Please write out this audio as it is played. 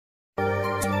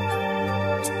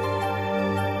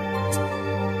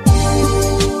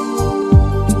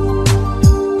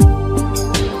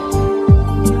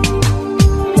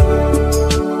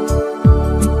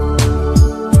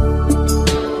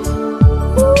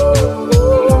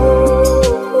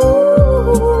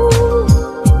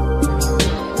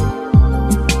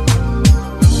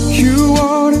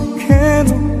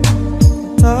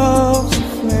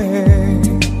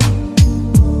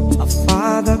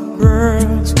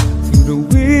the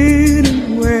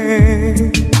winning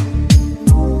way.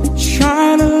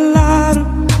 Shine a light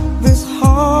up this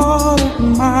heart of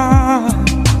mine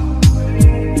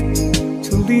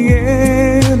till the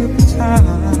end of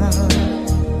time.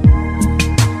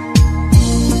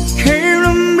 Came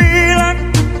to me like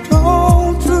the dawn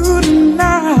through the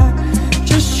night,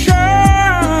 just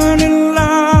shining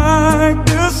like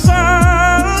the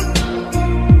sun.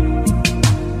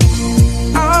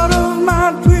 Out of my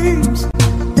dreams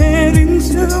and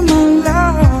into my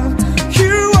life,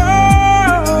 you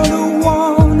are the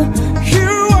one,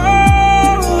 you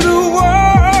are the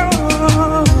one.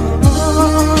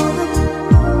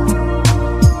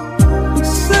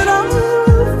 Said I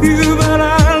love you, but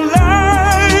I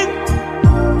lied.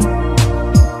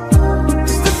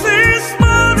 'Cause this is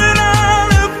more than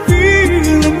I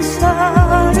feel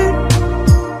inside.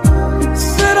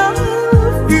 Said I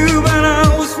love you, but I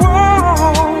was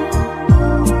wrong.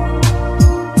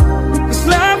 'Cause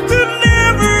life could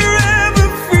never ever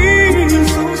feel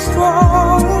so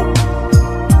strong.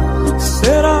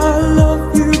 Said I love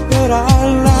you, but I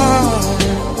lied.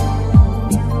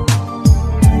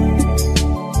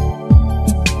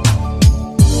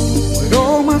 With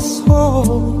all my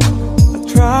soul, I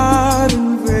tried in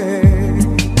vain.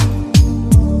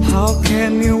 How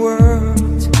can your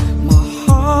words, my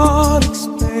heart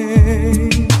explain?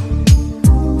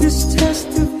 This test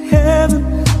of heaven,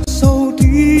 so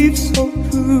deep, so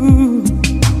true,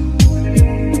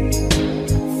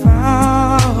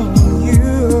 found you.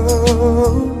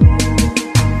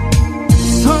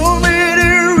 So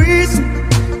many reasons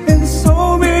and so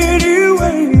many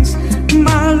ways.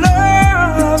 My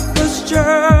love was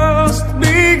just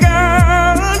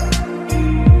begun.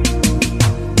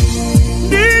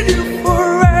 Need you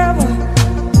forever,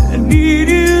 I need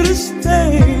you to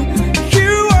stay.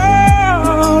 You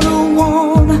are the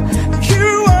one, you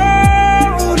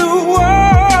are the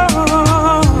one.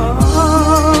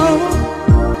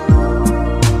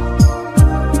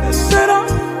 I said I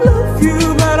love you,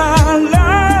 but I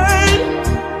lied.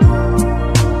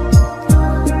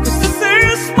 'Cause this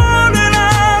is more than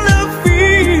I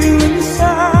feel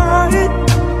inside.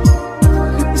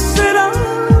 I said I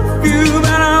love you,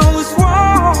 but I was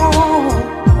wrong.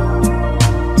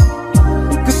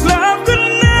 'Cause love could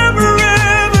never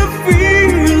ever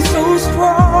feel so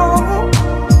strong.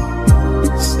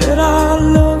 Said I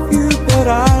love you, but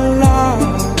I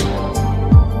lied.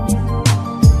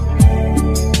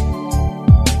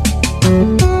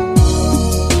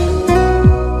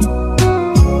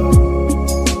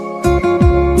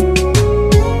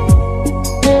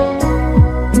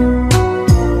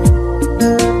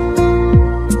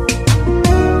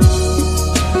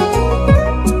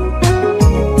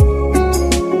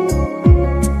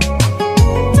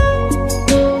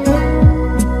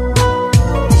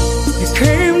 You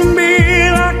came to me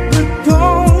like the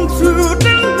dawn through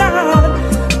the night,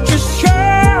 just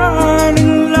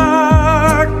shining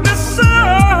like the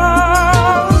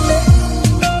sun.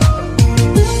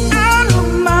 Out of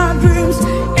my dreams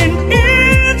and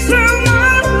into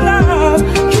my life,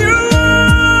 you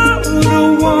are the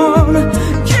one,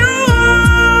 you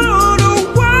are the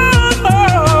one.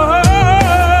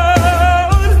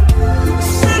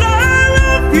 Said I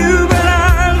love you, but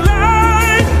I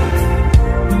lied.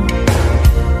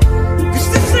 'Cause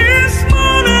this is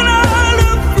more than I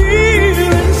feel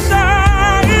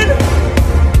inside.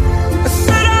 I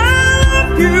said I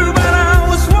love you, but I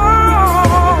was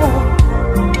wrong.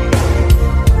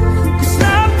 'Cause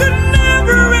love could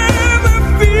never ever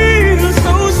feel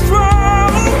so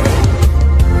strong.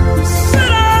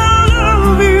 Said I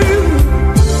love you.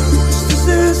 'Cause this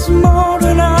is more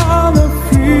than I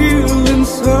feel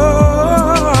inside.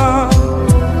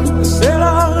 I said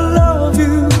I love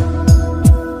you,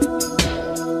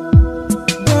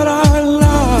 but I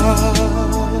lied.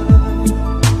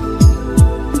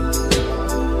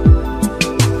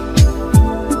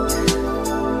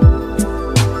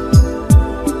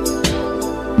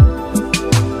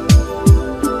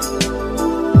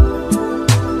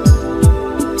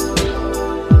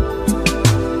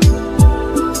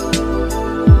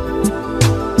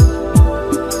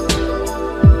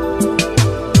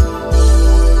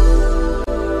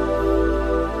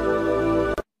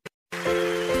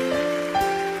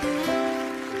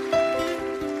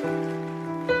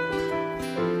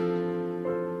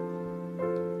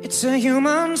 It's a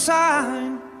human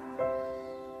sign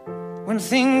when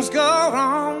things go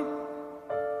wrong.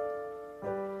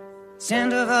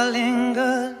 Scent of her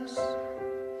lingers,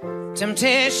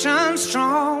 temptation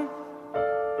strong.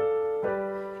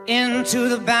 Into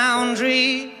the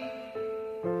boundary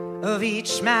of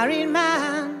each married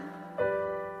man,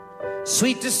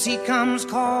 Sweet deceit comes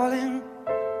calling,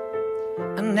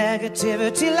 and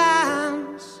negativity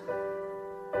lands.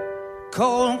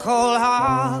 Cold, cold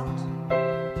heart,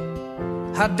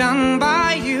 hard done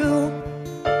by you.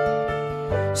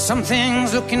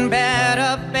 Something's looking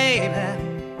better,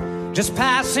 baby, just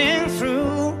passing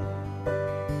through.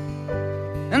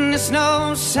 And it's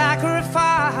no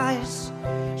sacrifice,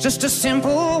 just a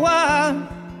simple word.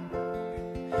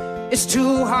 It's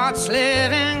two hearts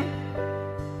living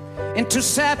in two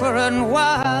separate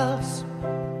worlds.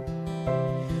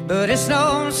 But it's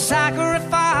no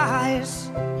sacrifice,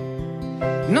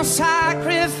 no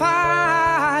sacrifice.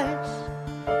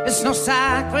 It's no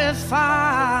sacrifice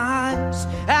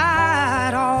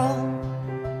at all.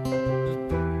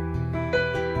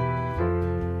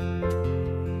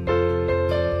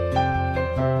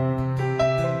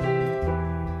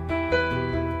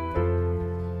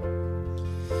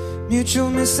 Mutual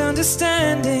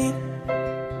misunderstanding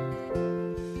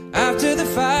after the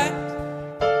fight.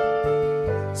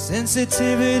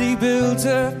 Sensitivity builds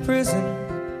a prison.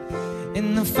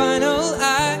 In the final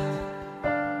act,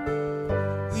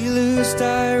 we lose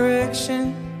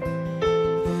direction.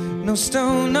 No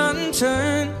stone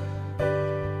unturned,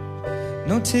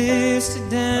 no tears to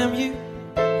damn you.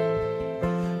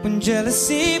 When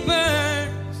jealousy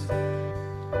burns,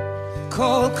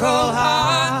 cold, cold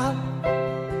heart,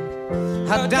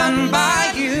 hard done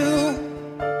by you.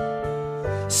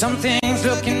 Something's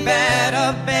looking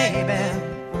better, baby,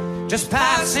 just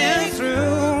passing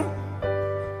through.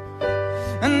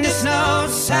 And it's no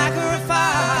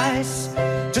sacrifice,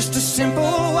 just a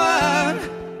simple word.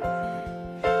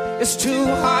 It's two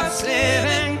hearts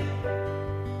living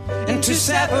in two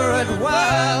separate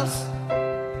worlds.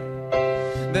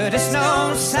 But it's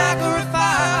no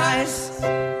sacrifice,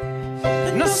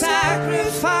 no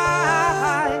sacrifice.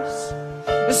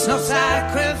 It's no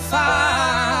sacrifice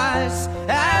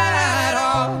at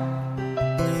all.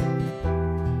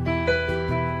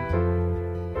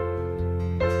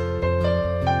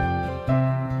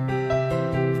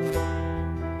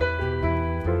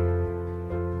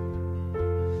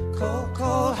 Cold,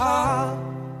 cold heart,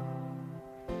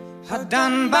 hard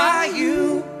done by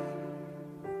you.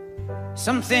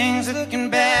 Some things looking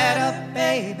better,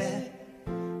 baby,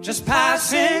 just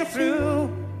passing through.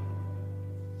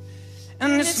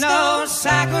 And it's no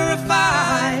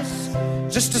sacrifice,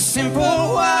 just a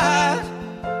simple word.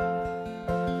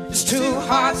 It's two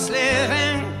hearts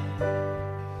living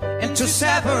in two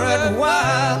separate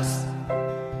worlds.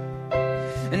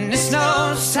 And it's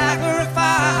no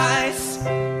sacrifice,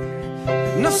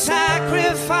 no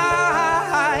sacrifice.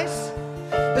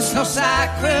 It's no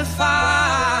sacrifice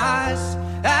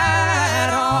at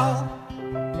all.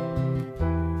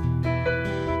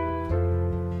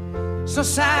 It's no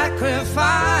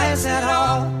sacrifice at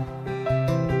all.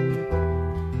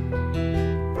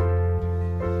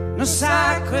 No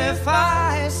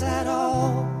sacrifice at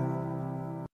all.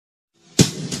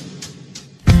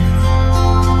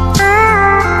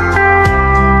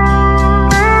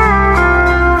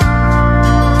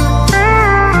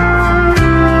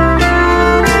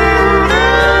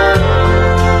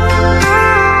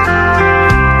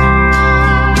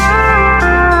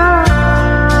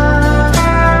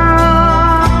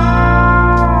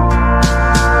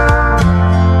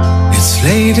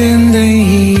 Late in the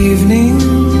evening,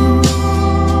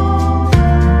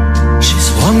 she's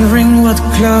wondering what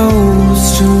clothes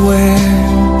to wear.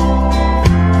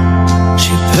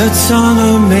 She puts on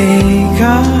her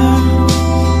makeup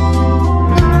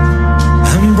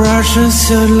and brushes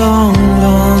her long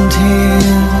blonde hair.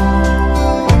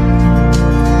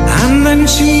 And then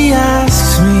she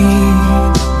asks me,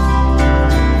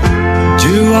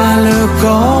 do I look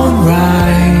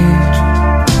alright?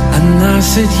 And I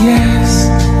said, yes,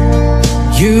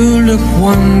 you look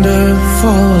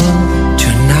wonderful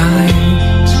tonight.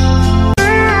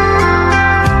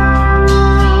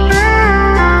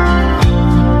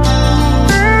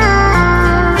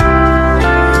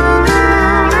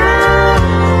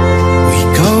 We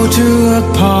go to a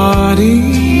party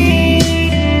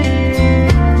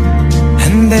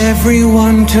and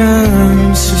everyone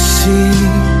turns to see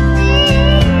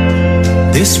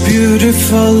this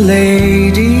beautiful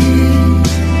lady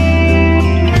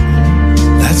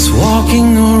that's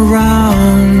walking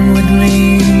around with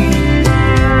me.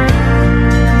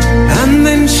 And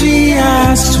then she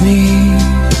asked me,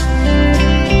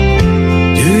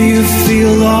 do you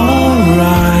feel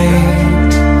alright?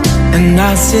 And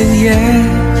I said,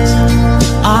 yes,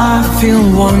 I feel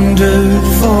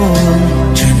wonderful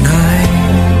tonight.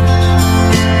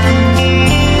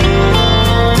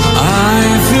 I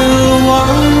feel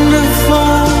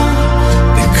wonderful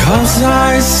because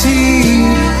I see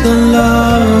the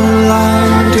love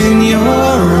light in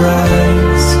your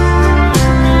eyes,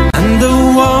 and the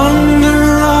wonder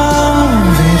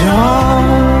of it all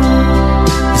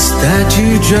is that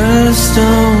you just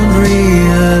don't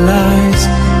realize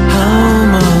how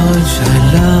much I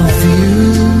love you.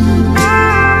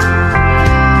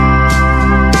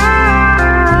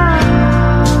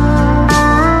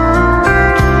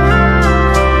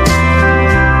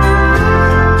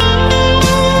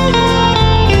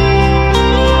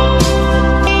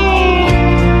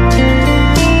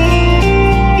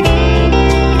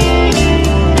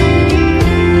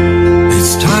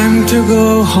 To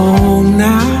go home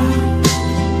now,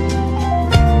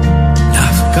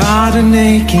 I've got an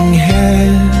aching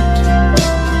head,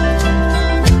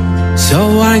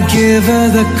 so I give her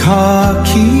the car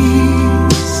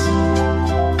keys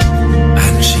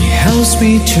and she helps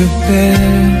me to bed.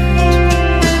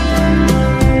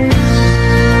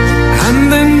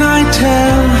 And then I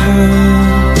tell her,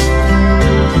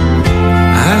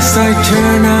 as I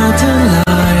turn out the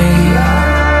light,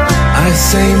 I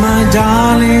say, my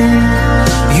darling,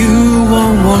 you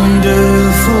are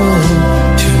wonderful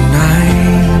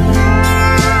tonight.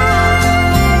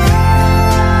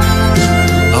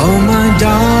 Oh, my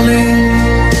darling,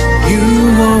 you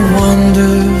are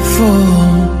wonderful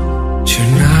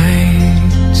tonight.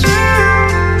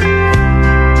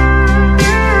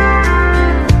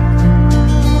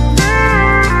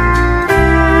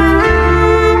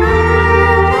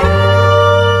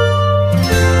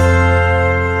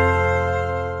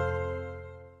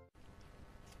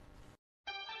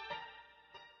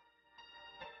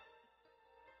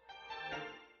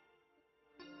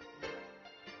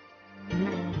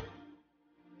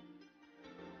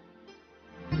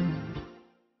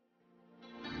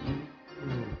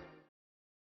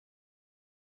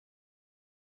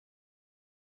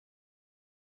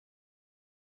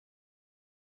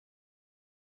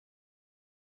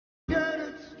 Get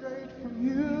it straight from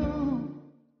you.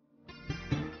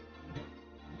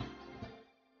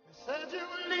 You said you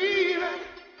were leaving.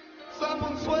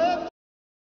 Someone swept.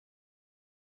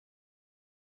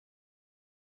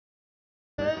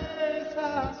 Yes,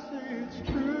 I see it's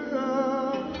true.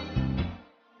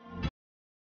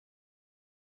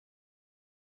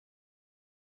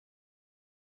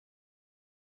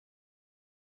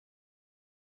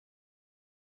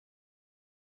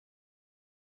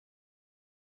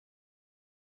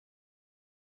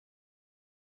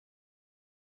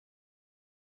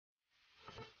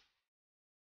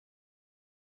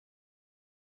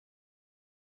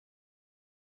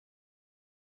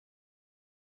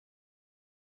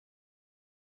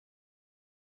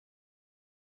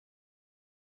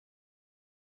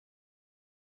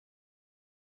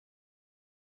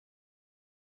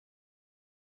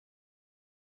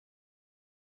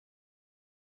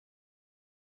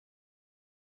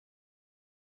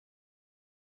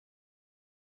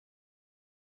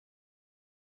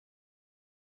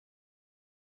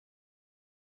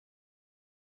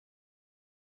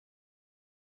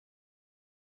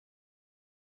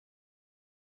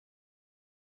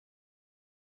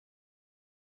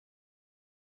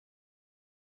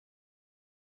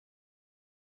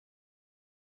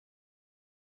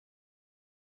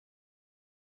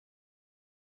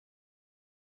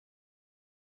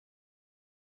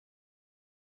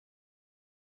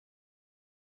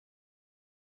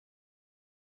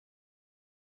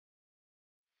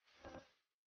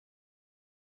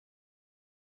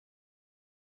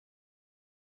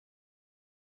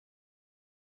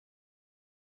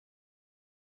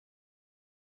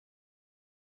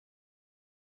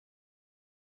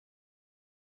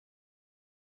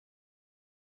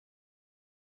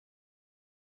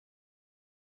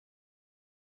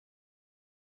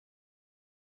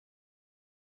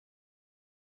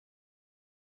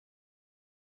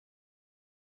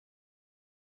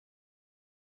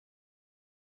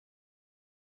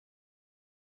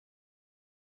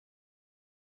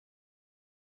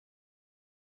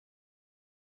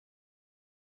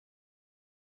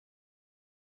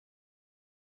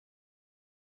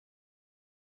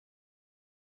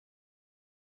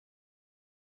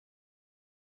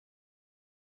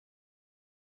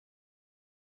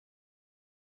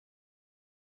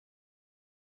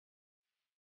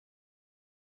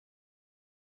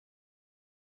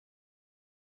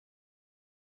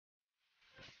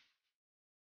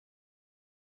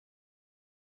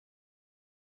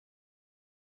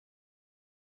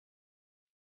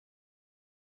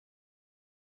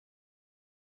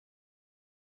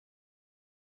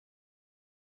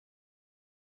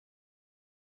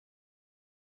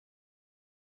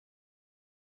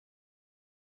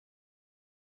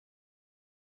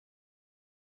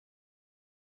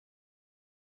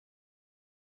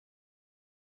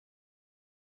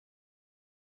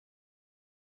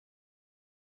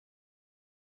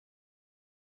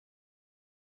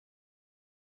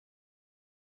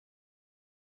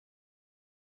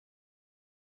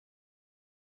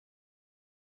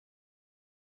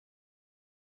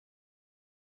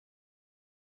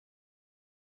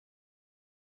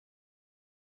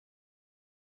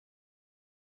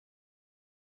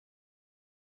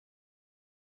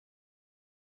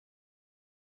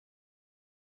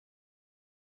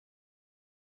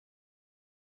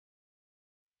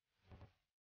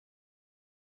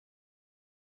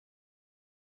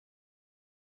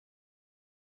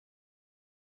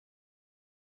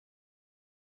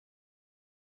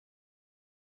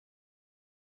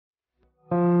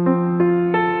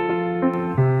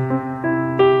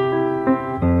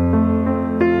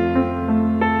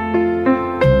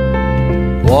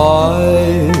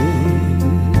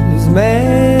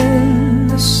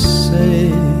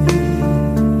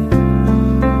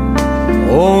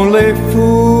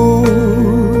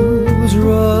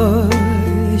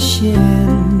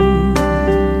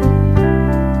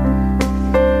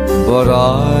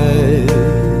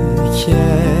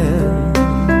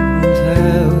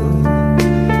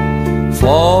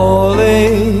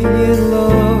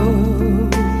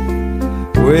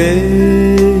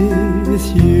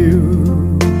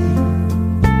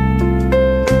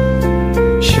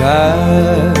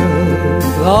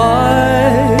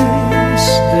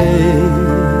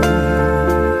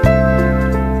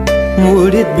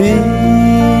 be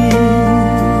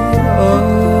a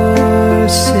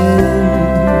sin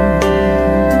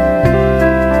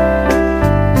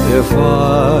if I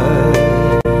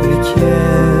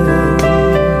can't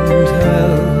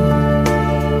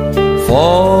help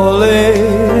falling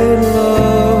in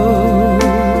love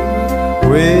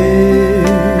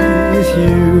with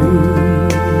you.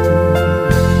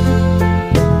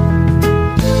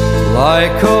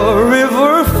 Like a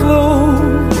river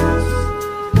flows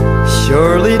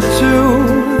surely to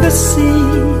the sea,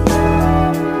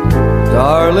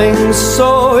 darling, so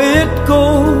it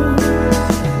goes.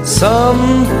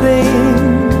 Some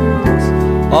things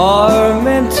are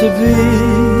meant to be.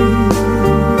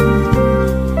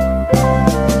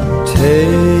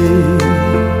 Take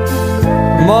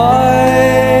my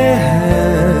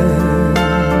hand,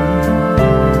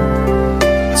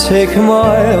 take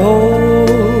my whole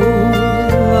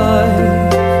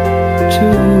life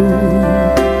too.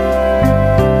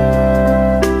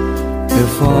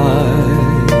 If I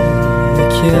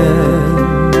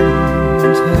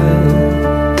can't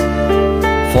help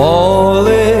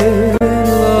falling in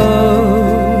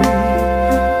love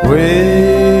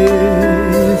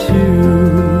with you.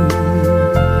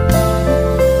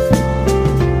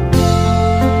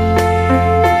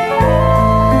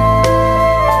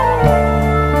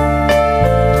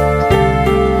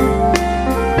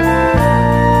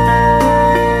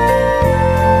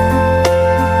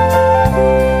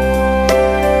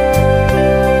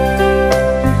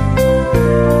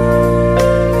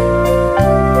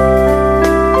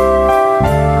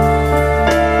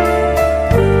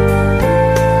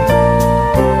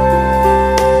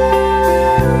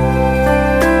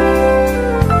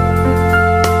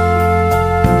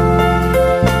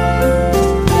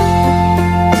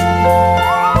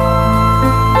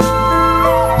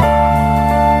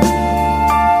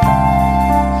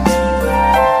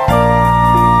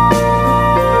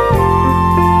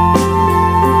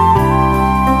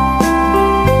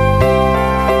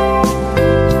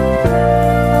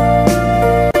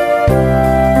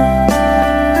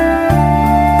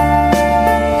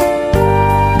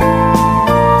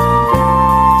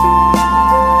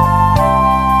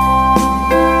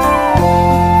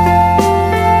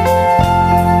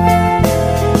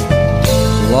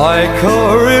 Like a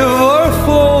river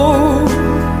flows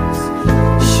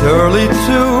surely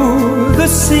to the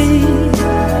sea,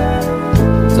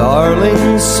 darling,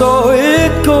 so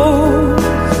it goes.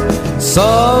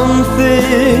 Some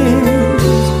things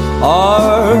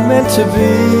are meant to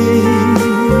be.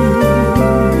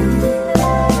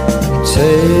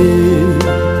 Take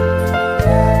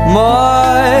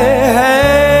my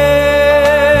hand,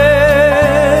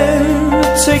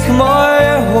 take my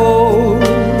whole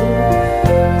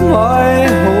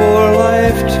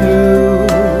life too.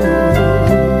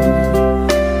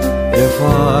 If I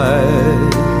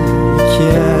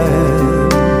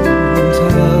can't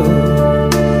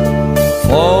help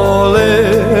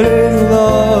falling in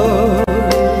love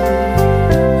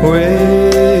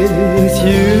with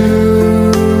you,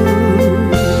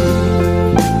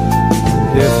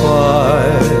 if I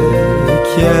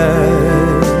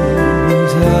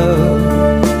can't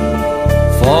help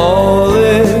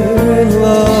falling in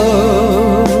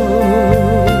love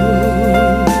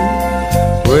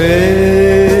with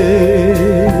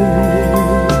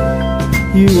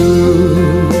you.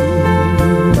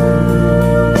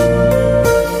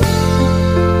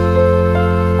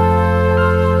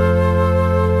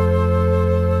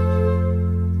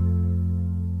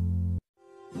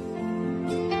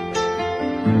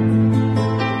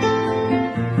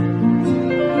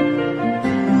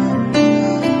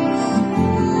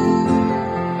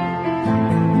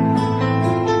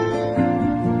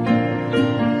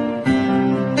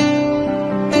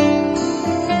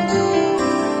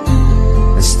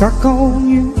 Stuck on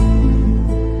you,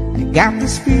 I got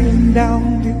this feeling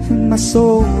down deep in my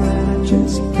soul, and I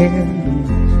just can't lose.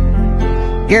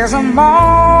 Guess I'm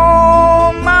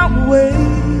on my way.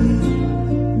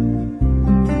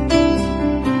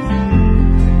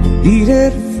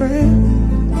 Needed a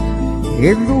friend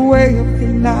in the way I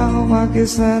feel now. I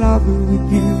guess that I'll be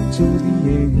with you to the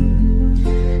end.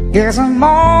 Guess I'm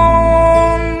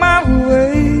on my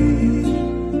way.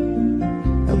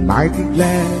 I might be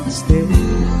glad to stay.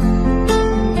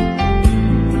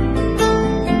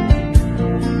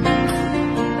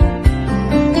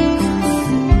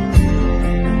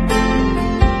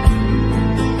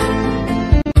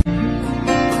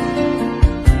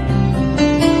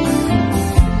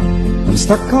 I'm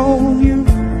stuck on you,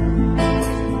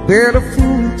 been a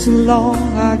fool too long.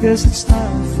 I guess it's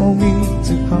time for me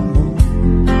to come home.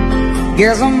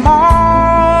 Guess I'm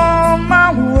on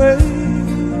my way.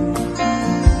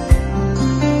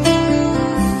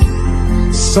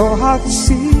 so hard to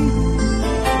see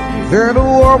that a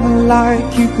woman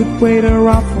like you could wait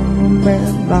around for a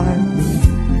man like me.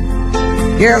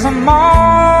 Yes, I'm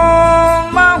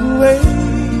on my way.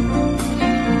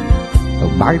 I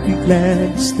might be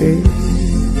glad to stay.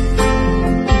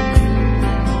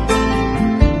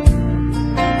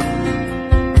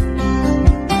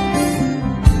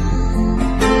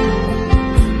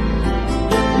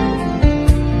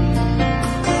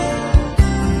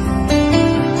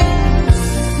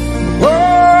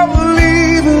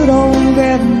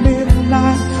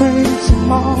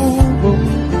 Tomorrow,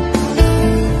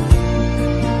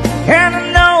 and I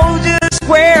know just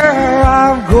where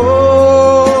I'm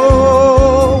going.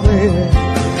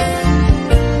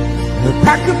 I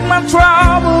pack up my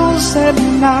troubles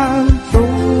and I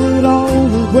throw it all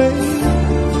away.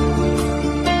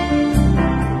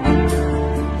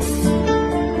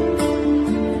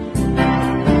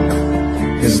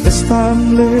 Cause this time,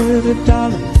 little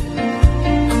darling,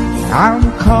 I'm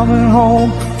coming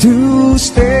home to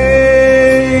stay.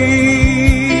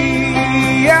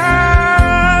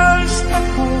 I'm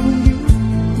stuck on you.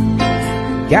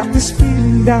 Got this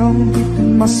feeling down deep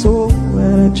in my soul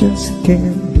that I just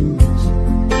can't lose.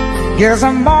 Guess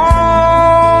I'm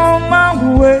on my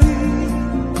way.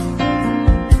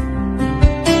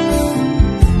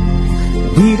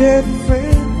 Need a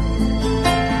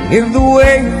friend in the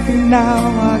way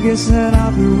now. I guess that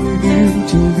I'll be with you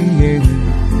till the end.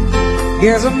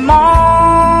 Yes, I'm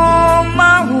on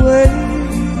my way.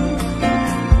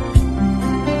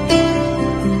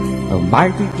 I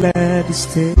might be glad to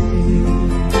stay.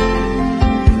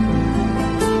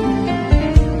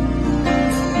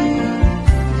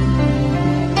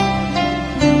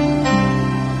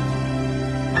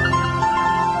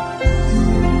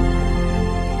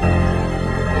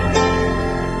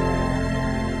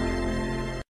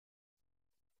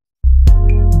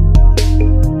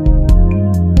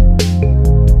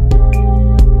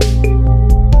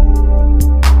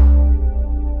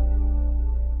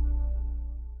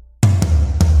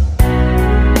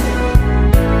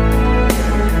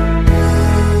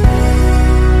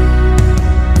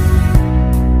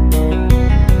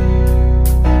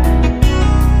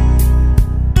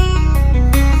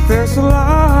 There's a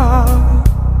love,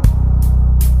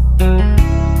 a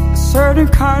certain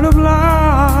kind of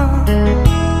love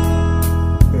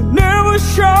it never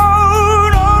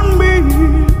showed on me.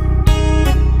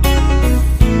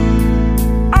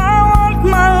 I want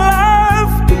my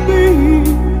life to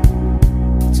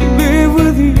live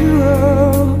with you,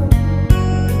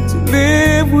 to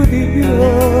live with you.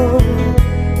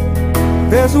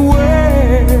 There's a way.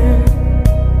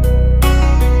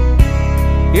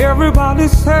 Everybody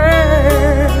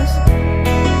says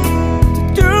to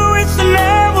do it's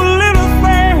never a little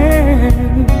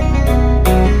thing,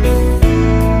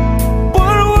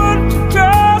 but what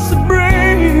does it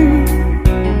bring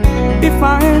if I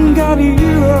ain't got you,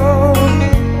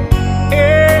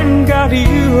 ain't got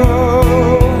you?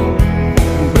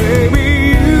 Baby,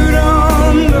 you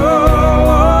don't know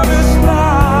what it's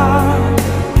like.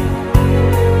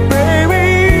 Baby,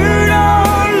 you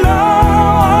don't know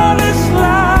what it's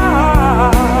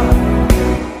like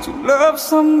to love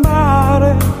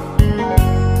somebody,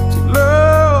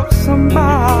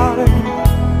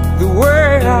 the way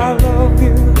I love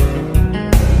you.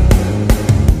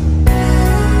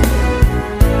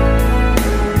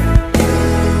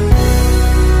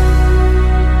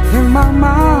 In my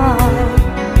mind,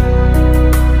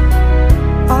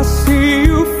 I see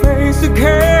you face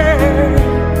again,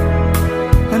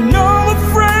 another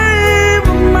frame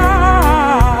of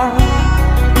mind.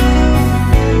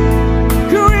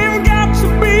 You ain't got to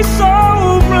be so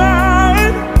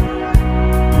blind.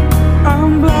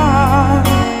 I'm blind,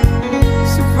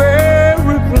 so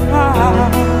very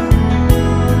blind.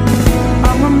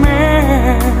 I'm a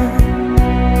man,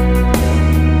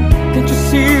 can't you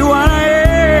see what I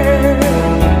am?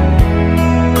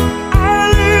 I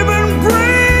live and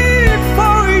breathe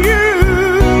for you.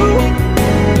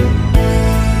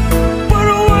 But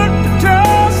what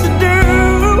does it do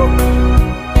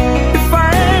if I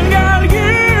ain't got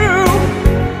you?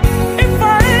 If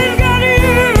I ain't got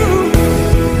you,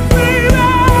 baby,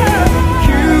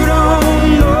 you don't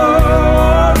know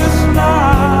what it's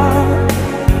like.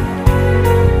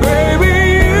 Baby,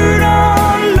 you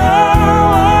don't know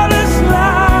what it's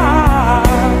like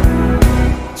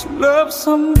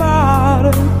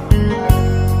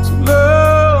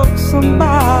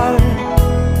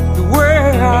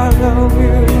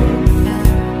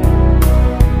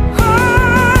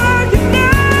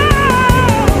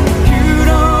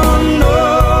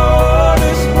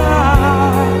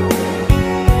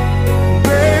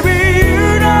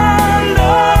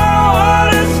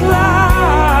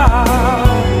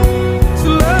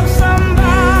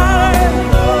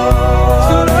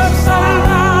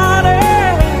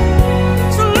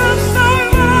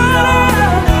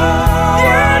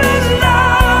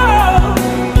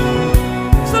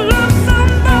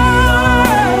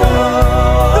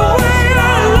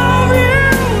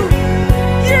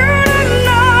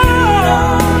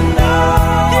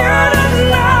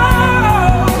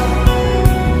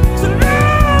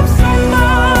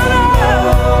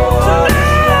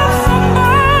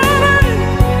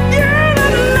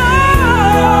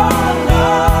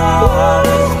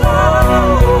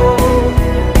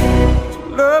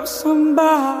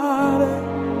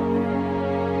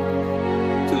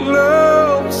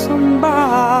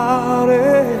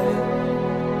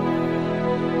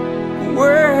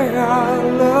I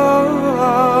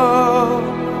love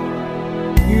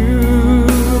you.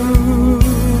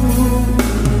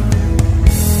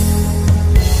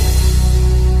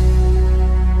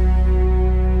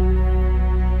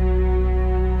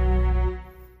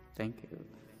 Thank you.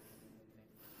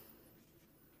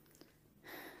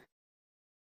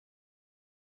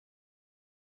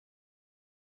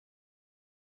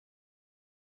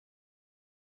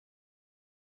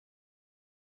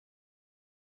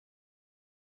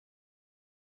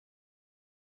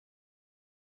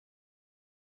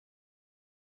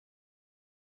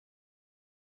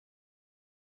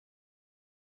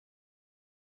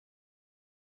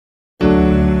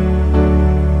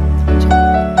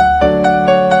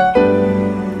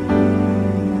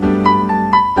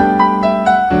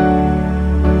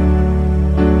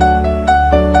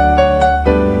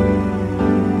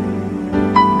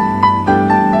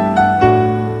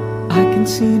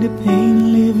 See the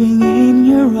pain living in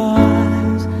your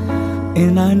eyes,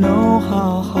 and I know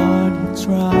how hard you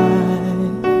try.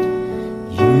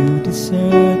 You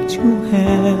deserve to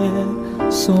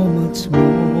have so much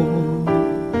more.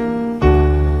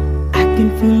 I can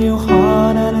feel your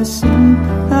heart and I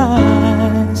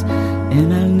sympathize,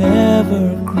 and I'll never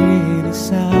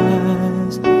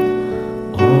criticize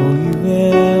all you've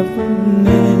ever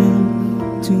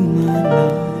meant to my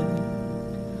life.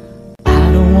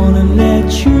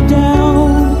 Let you down,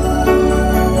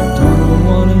 don't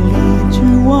wanna lead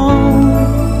you on.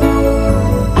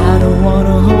 I don't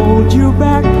wanna hold you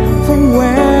back from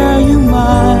where you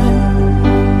might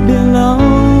belong.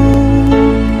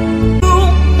 You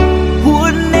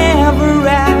would never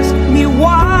ask me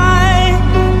why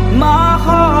my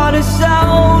heart is so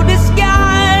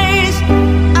disguised.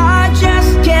 I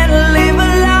just can't live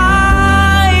a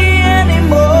lie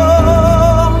anymore.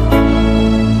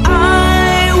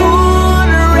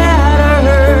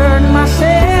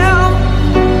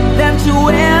 To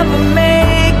ever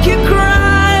make you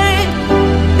cry,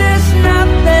 there's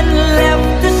nothing left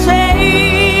to say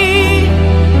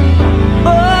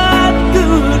but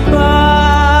goodbye.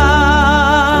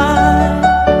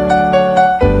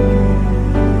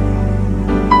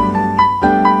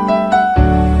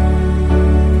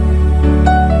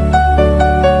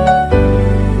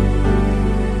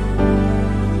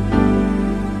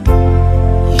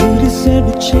 You deserve a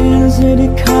chance at a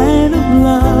kind of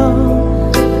love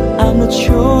I'm not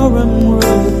sure I'm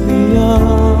worthy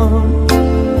of.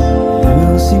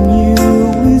 Losing you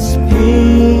is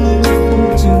painful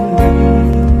to me.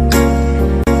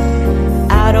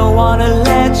 I don't wanna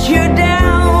let you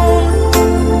down,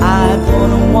 I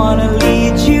don't wanna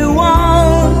lead you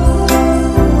on.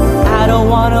 I don't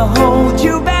wanna hold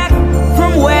you back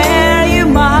from where you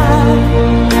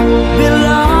might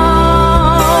belong.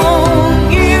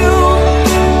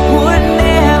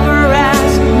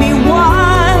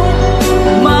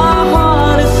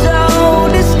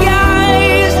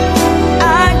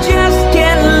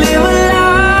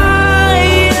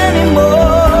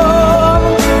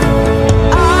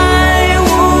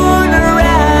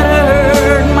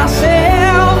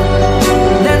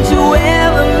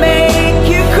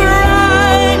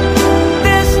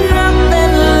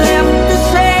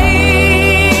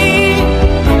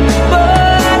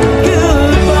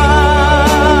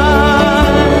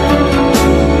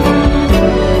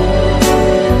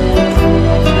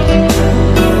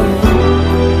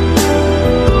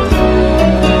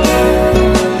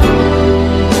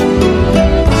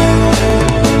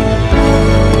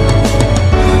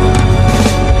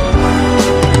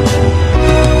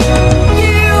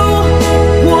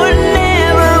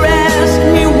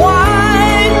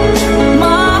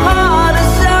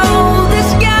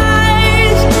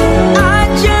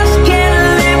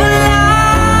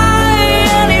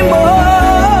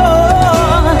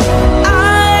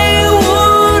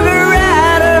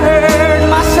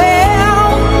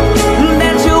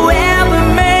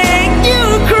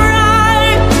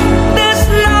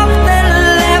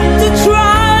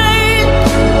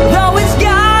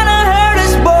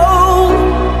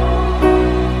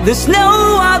 There's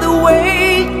no other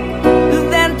way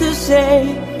than to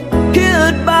say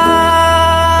goodbye.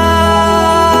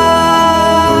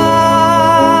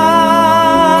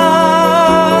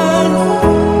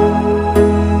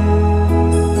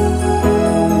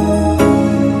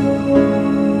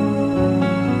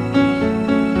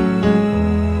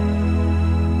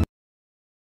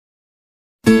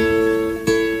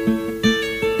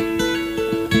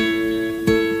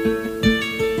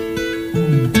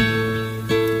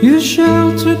 You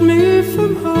sheltered me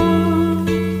from harm,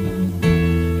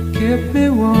 kept me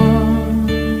warm,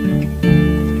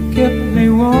 kept me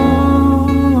warm.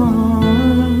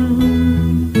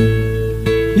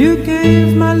 You gave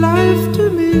my life to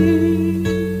me,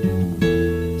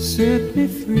 set me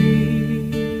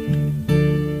free,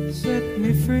 set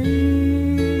me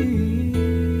free.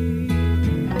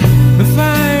 The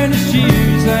finest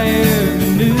years I ever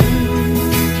knew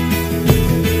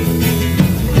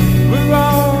were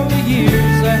all the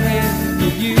years I had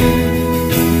with you.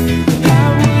 I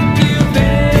would give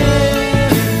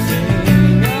everything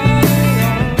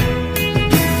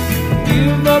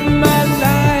give up my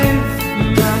life,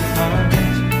 my heart,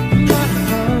 my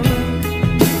heart.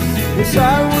 Yes, I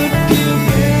would give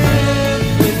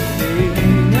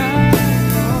everything I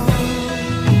own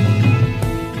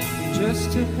just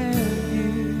to have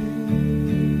you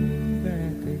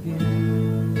back again.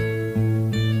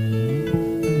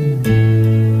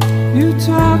 You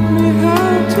taught me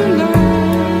how to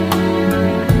love,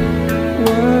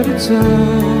 what it's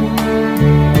all,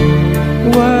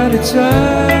 what it's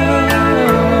all.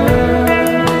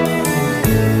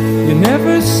 You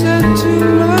never said too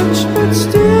much, but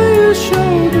still you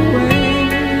showed the way.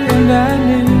 And I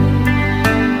knew,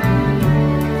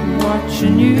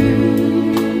 watching you,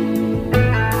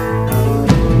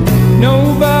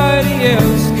 nobody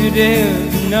else could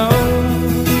ever know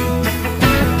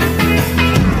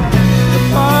the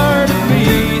part of me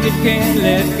that can't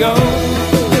let go.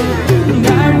 And I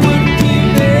would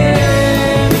give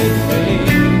everything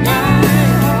I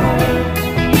own,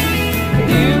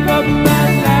 give up my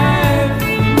life,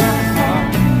 my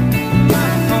heart, my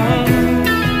home.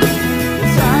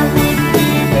 Yes, I would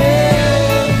give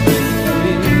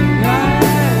everything I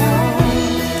own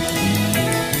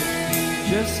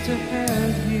just to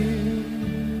have you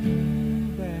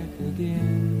back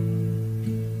again.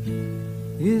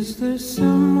 Is there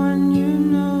someone you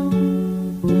know,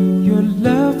 you're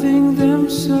loving them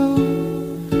so,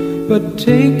 but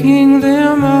taking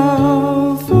them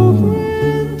all for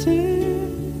granted?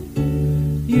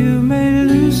 You may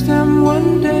lose them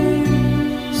one day,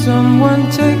 someone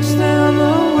takes them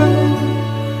away,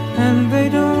 and they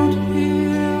don't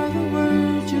hear the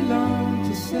words you long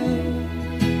to say.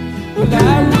 Well, I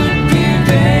would give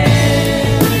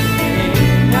everything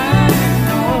I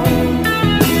own,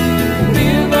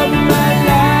 give up my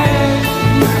life,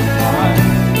 my heart,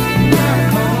 my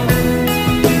home.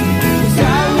 'Cause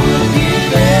I would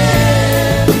give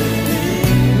everything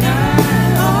I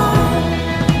own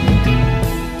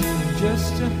just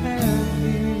to have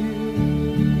you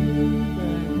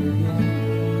back again,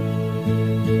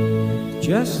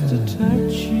 just to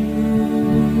touch you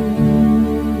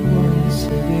once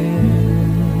again.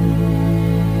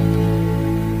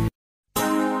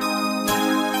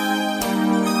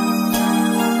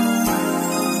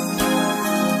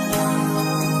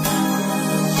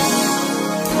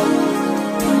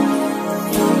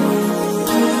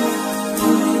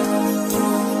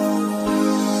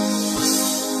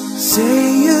 Say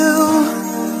you,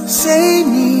 say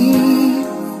me,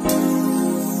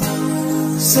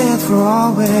 say it for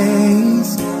always.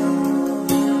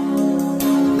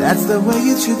 That's the way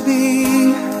it should be.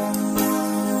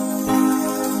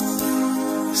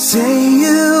 Say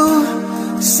you,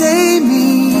 say me,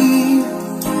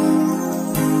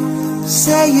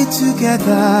 say it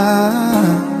together,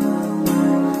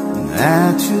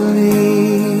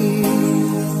 naturally.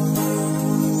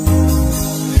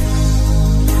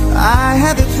 I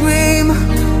had a dream,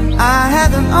 I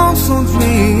had an awesome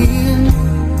dream.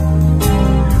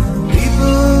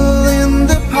 People in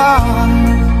the park,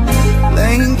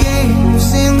 playing games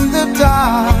in the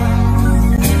dark.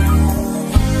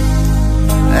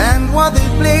 And what they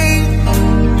played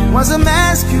was a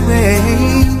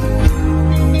masquerade.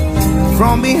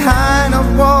 From behind the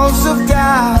walls of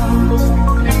doubt,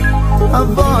 a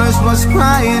voice was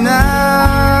crying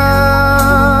out.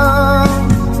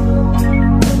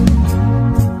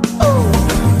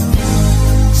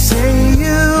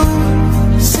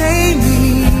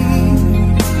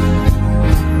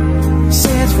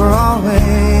 For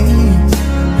always,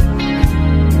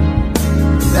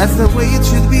 that's the way it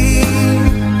should be.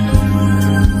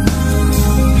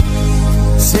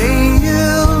 Say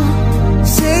you,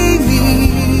 say me,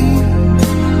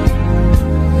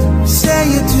 say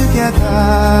it together,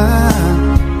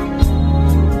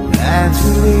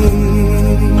 naturally.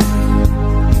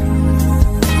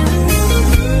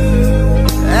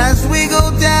 As we go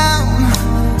down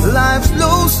life's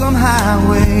lonesome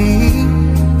highway,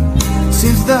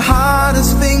 seems the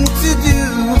hardest thing to do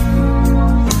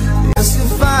is to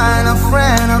find a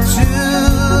friend or two.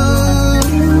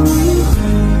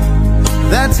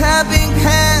 That helping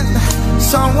hand,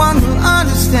 someone who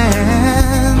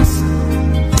understands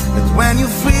that when you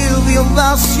feel you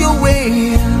lost your way,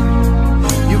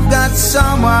 you've got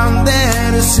someone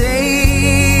there to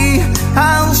say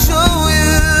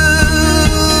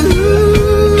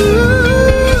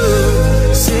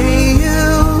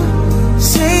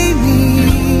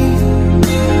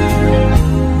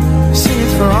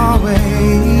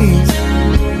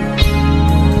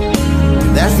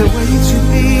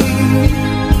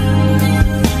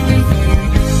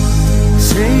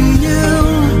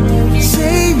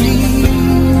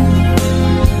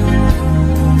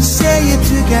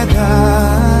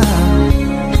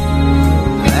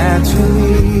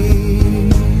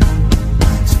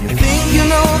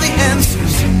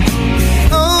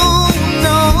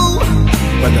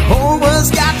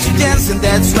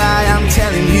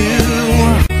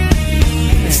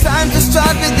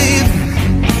believe.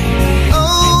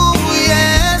 Oh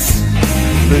yes,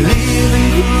 believe in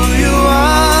who you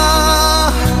are.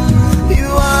 You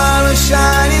are a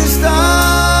shining star.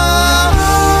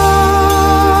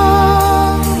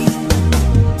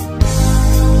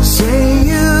 Say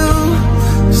you,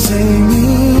 say me,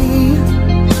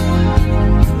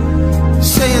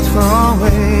 say it for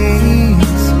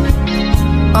always.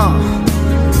 Oh,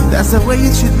 that's the way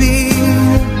it should be.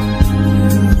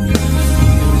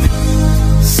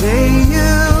 Say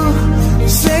you,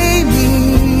 say me,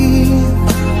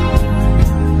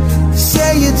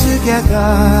 say it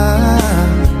together,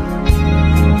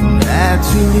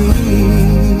 naturally.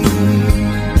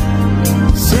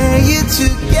 Say it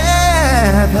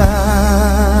together,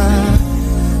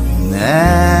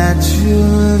 naturally.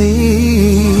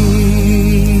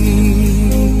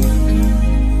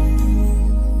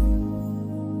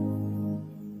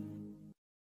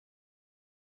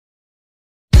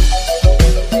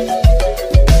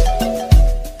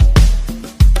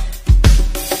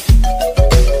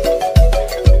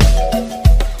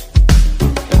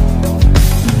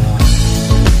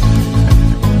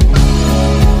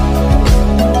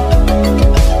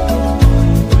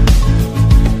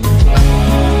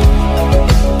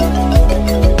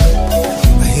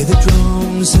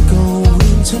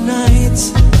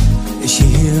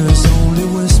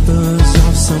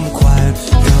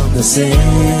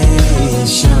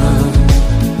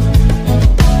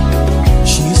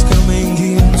 She's coming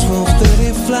in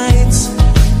 12:30 flights.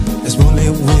 As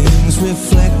moonlit wings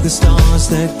reflect the stars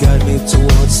that guide me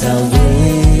towards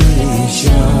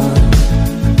salvation.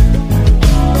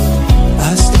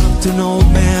 I stopped an old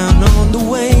man on the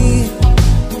way,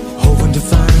 hoping to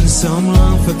find some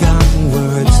long forgotten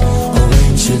words or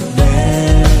ancient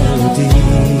melodies.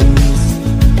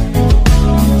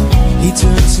 He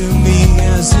turned to me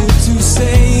as if to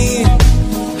say,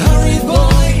 hurry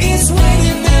boy, it's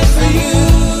waiting there for you.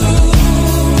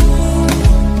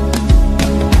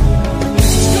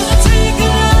 It's gonna take a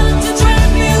lot to drag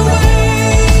me away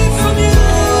from you.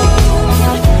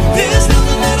 There's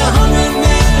nothing that 100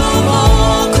 men or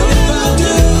more could ever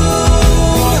do.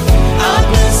 I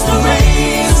miss the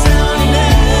rains down in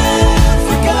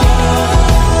Africa.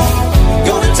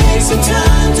 Gonna take some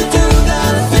time to do the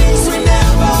things we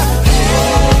never had.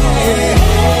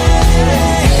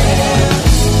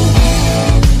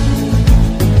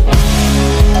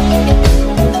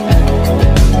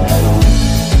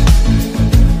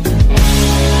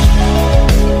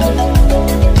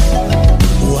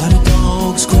 Why do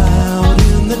dogs cry out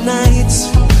in the night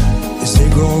as they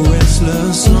grow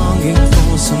restless, longing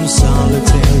for some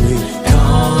solitary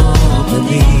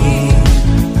company?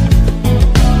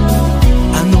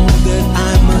 I know that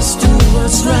I must do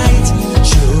what's right.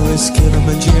 Sure as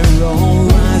Kilimanjaro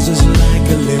rises like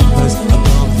Olympus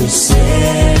above the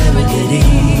Serengeti.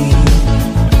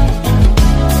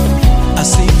 I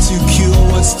seek to cure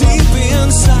what's deep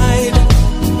inside,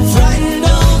 frightened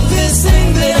of this thing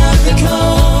that I've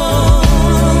become.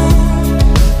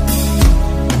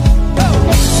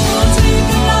 It's gonna take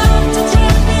a lot to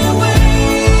drag me away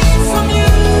from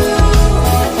you.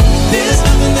 There's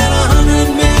nothing that 100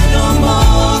 men or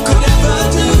more could ever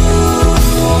do.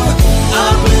 I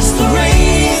miss the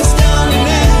rains down in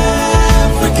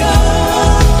Africa.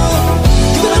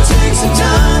 Gonna take some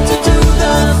time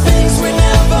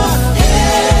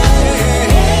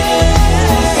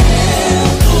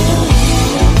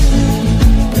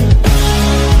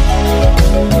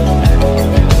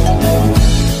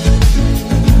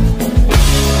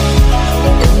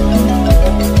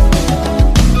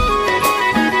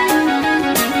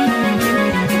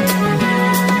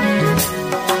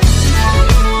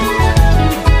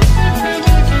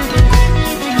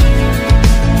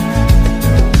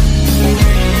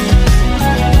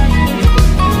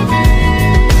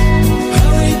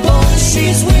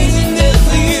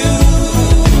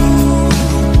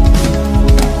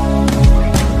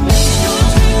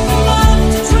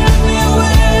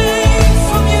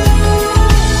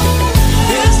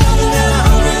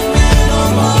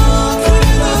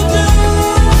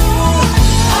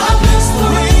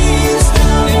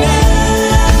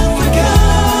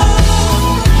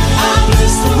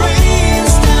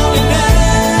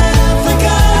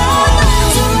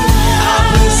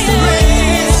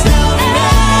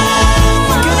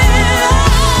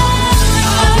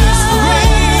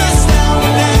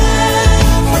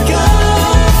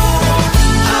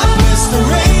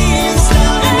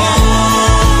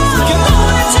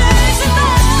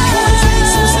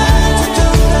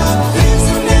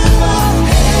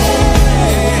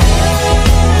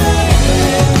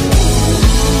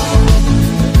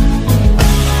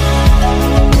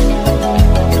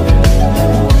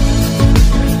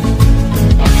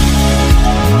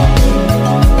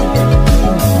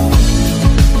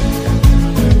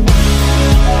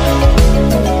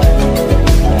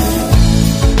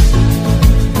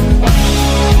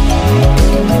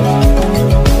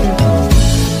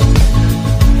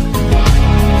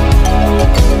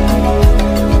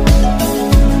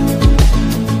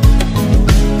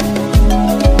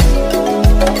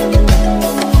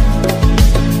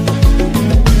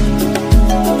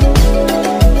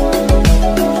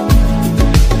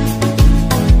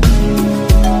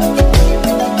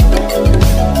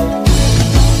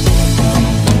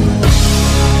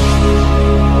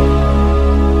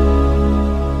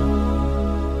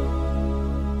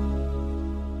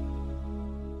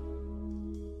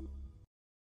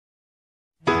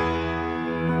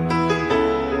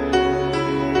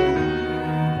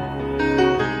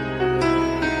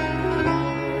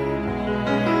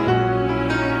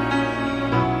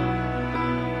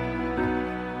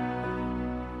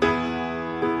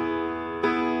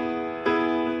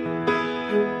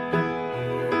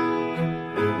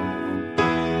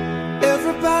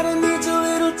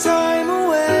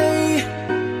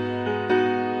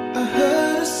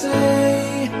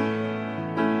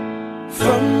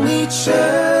each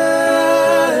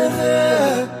other.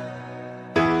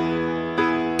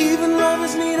 Even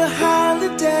lovers need a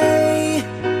holiday.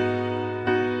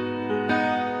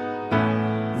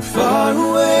 Far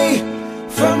away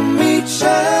from each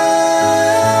other.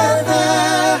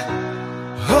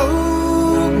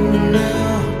 Hold me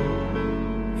now.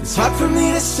 It's hard for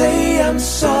me to say I'm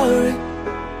sorry.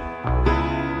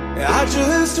 I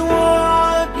just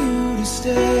want you to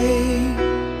stay.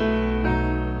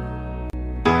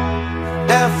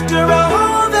 After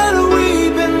all that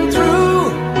we've been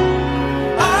through,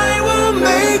 I will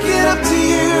make it up to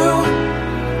you.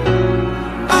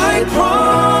 I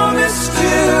promised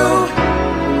you.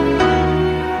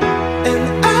 And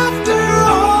after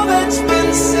all that's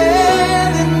been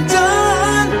said and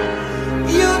done,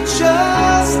 you're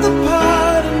just a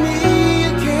part of me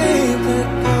you can't let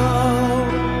go.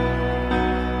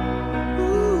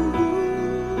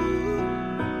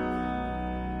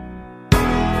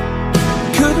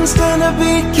 Couldn't stand to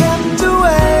be kept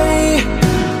away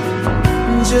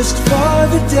just for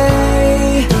the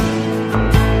day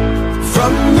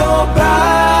from your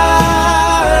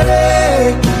body.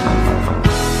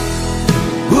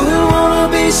 Wouldn't wanna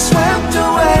be swept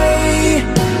away,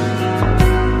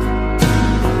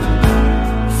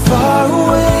 far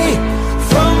away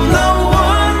from the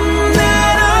one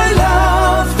that I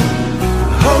love.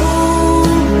 Hold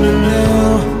me now.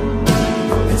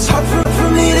 It's hard for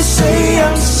me to say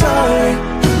I'm sorry.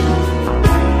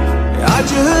 I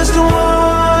just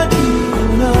want you to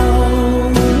know.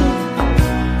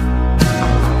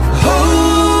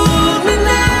 Hold me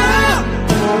now.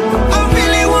 I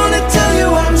really wanna tell you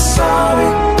I'm sorry.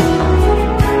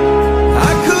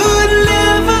 I could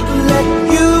never let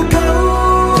you go.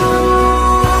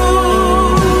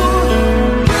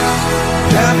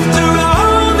 After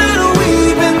all that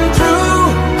we've been through,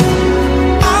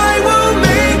 I will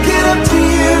make it up to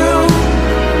you.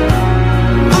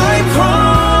 I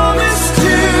promised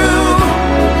you.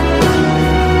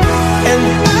 And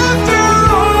after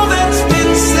all that's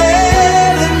been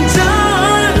said and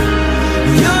done,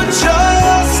 you're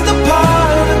just a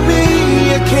part of me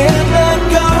you can't let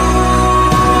go.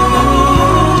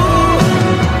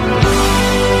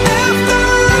 After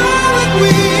all that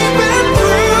we've been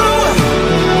through,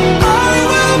 I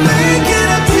will make it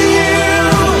up to you.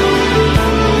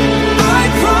 I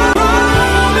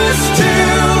promised you.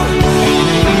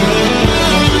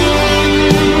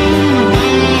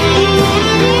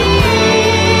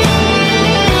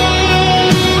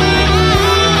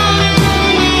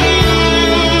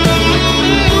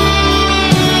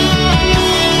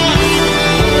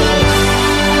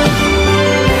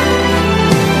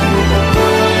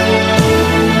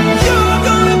 You're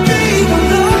gonna be the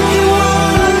lucky one.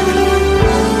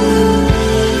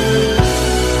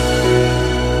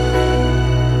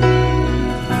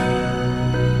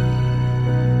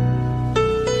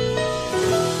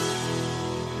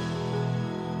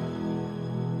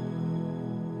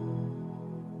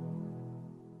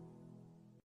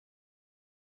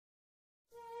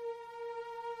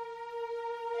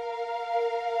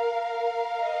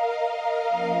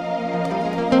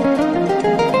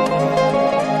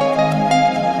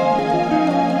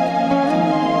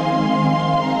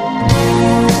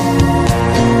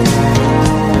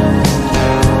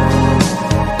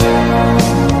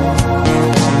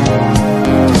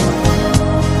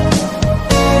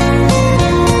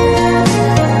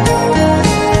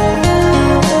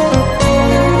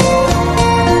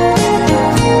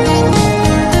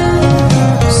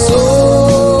 So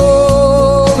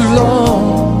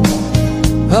long,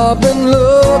 I've been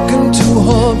looking too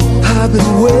hard, I've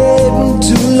been waiting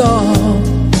too long.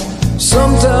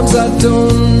 Sometimes I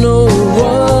don't know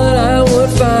what I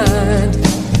would find.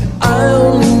 I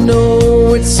only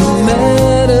know it's a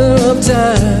matter of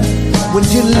time. When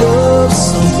you love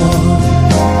someone,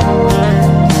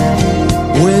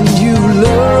 when you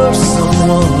love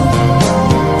someone,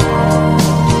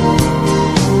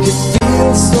 it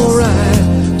feels so right,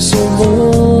 so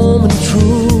warm and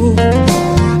true.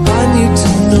 I need to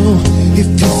know if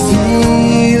you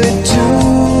feel it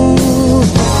too.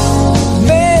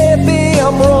 Maybe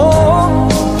I'm wrong.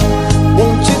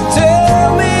 Won't you tell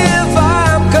me if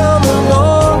I'm coming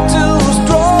on too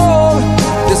strong?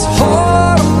 This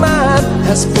heart of mine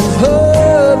has been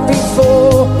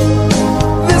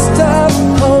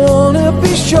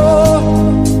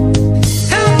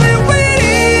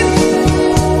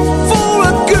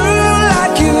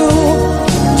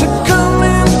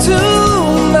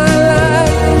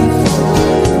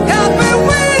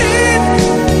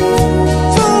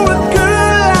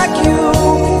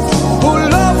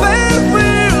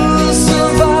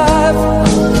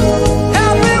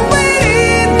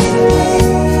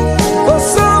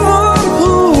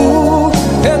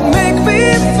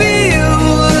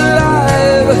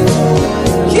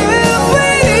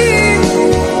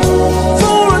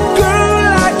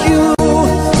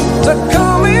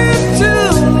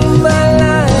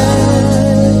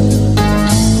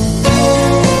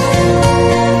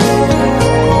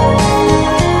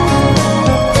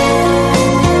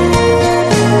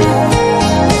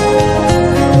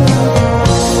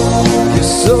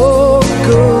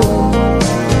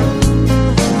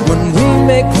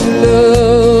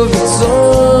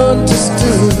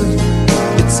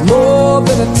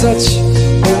such a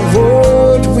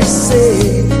word we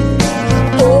say.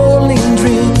 Only in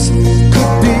dreams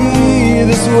could be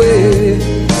this way.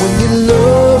 When you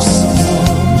love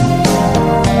someone,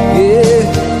 yeah,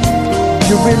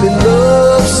 you really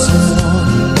love someone.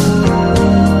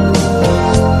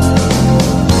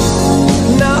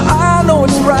 Now I know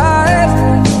it's right.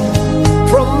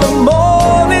 From the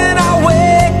morning I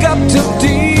wake up till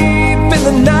deep in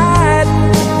the night,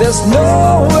 there's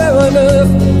nowhere on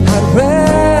earth I'd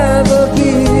rather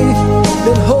be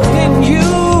than holding you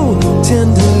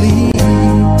tenderly.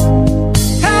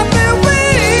 I've been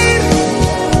waiting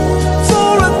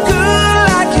for a girl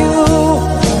like you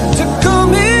to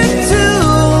come into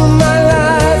my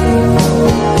life.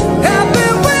 I've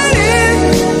been waiting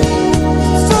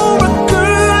for a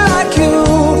girl like you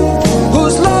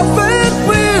whose love it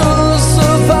will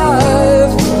survive.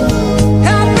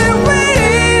 I've been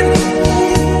waiting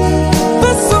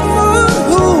for someone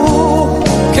who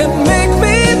can make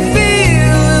me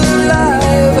feel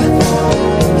alive.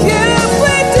 Yeah, I'm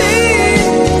waiting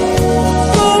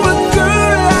for a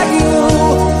girl like you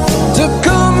to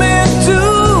come into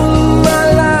my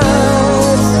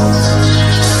life.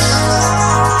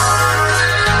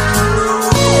 I've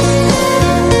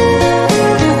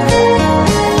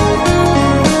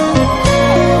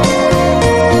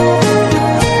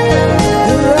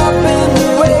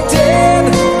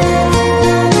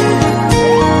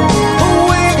been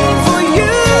waiting for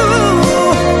you.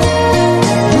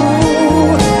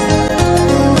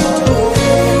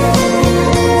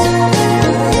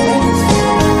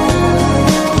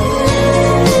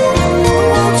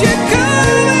 Won't you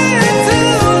come into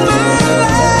my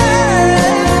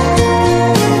life?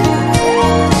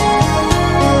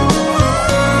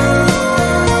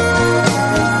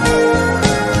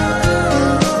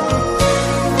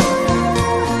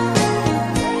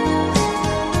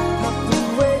 I've been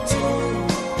waiting.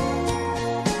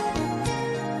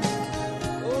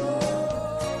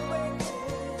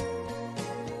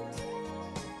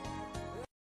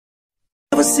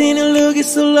 Never seen you looking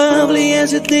so lovely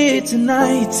as you did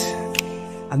tonight.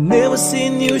 I've never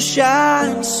seen you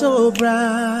shine so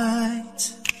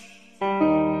bright.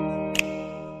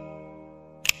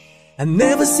 I've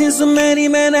never seen so many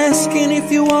men asking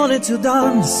if you wanted to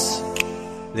dance.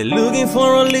 They're looking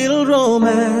for a little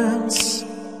romance,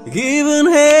 given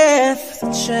half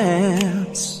the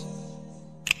chance.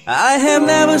 I have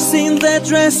never seen that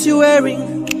dress you're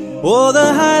wearing, or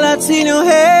the highlights in your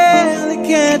hair that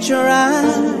catch your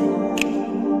eye.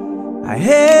 I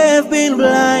have been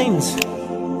blind,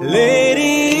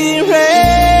 Lady in Red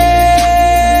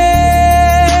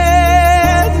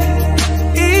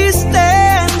is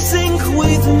dancing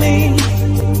with me.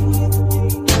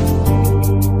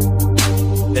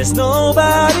 There's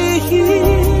nobody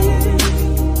here.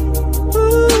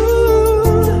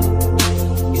 Ooh,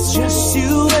 it's just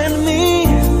you and me.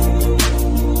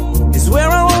 It's where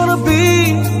I wanna be.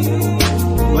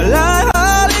 Well, I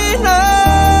hardly know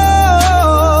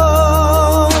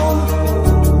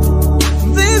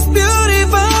this beauty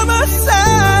by my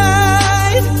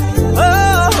side. Oh,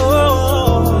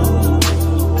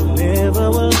 I never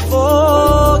will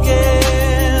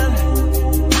forget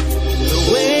the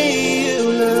way you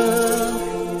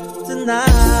look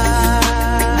tonight.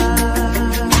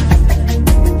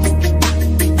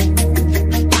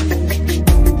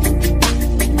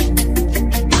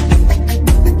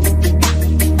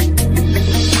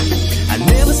 I've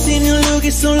never seen you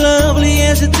looking so lovely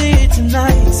as you did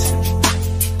tonight.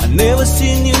 I've never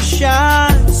seen you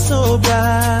shine so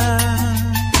bright.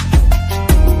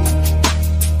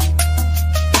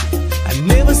 I've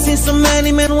never seen so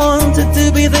many men wanted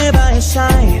to be there by your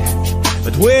side.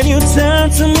 But when you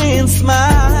turned to me and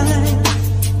smiled,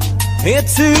 it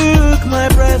took my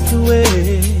breath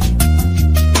away.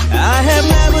 I have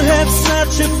never had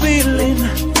such a feeling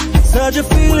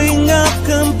of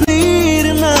complete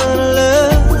and utter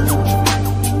love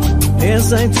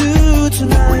as I do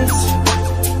tonight.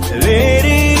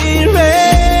 Lady in Red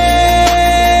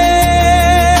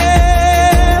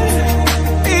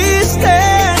is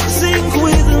dancing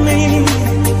with me,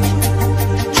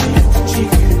 cheek to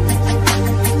cheek.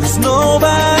 There's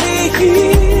nobody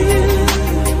here.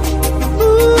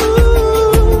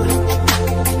 Ooh,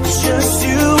 it's just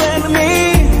you and me.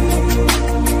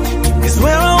 It's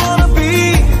where I wanna be.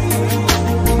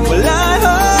 Well, I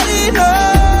already know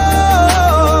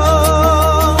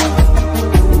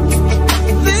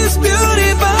this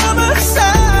beauty by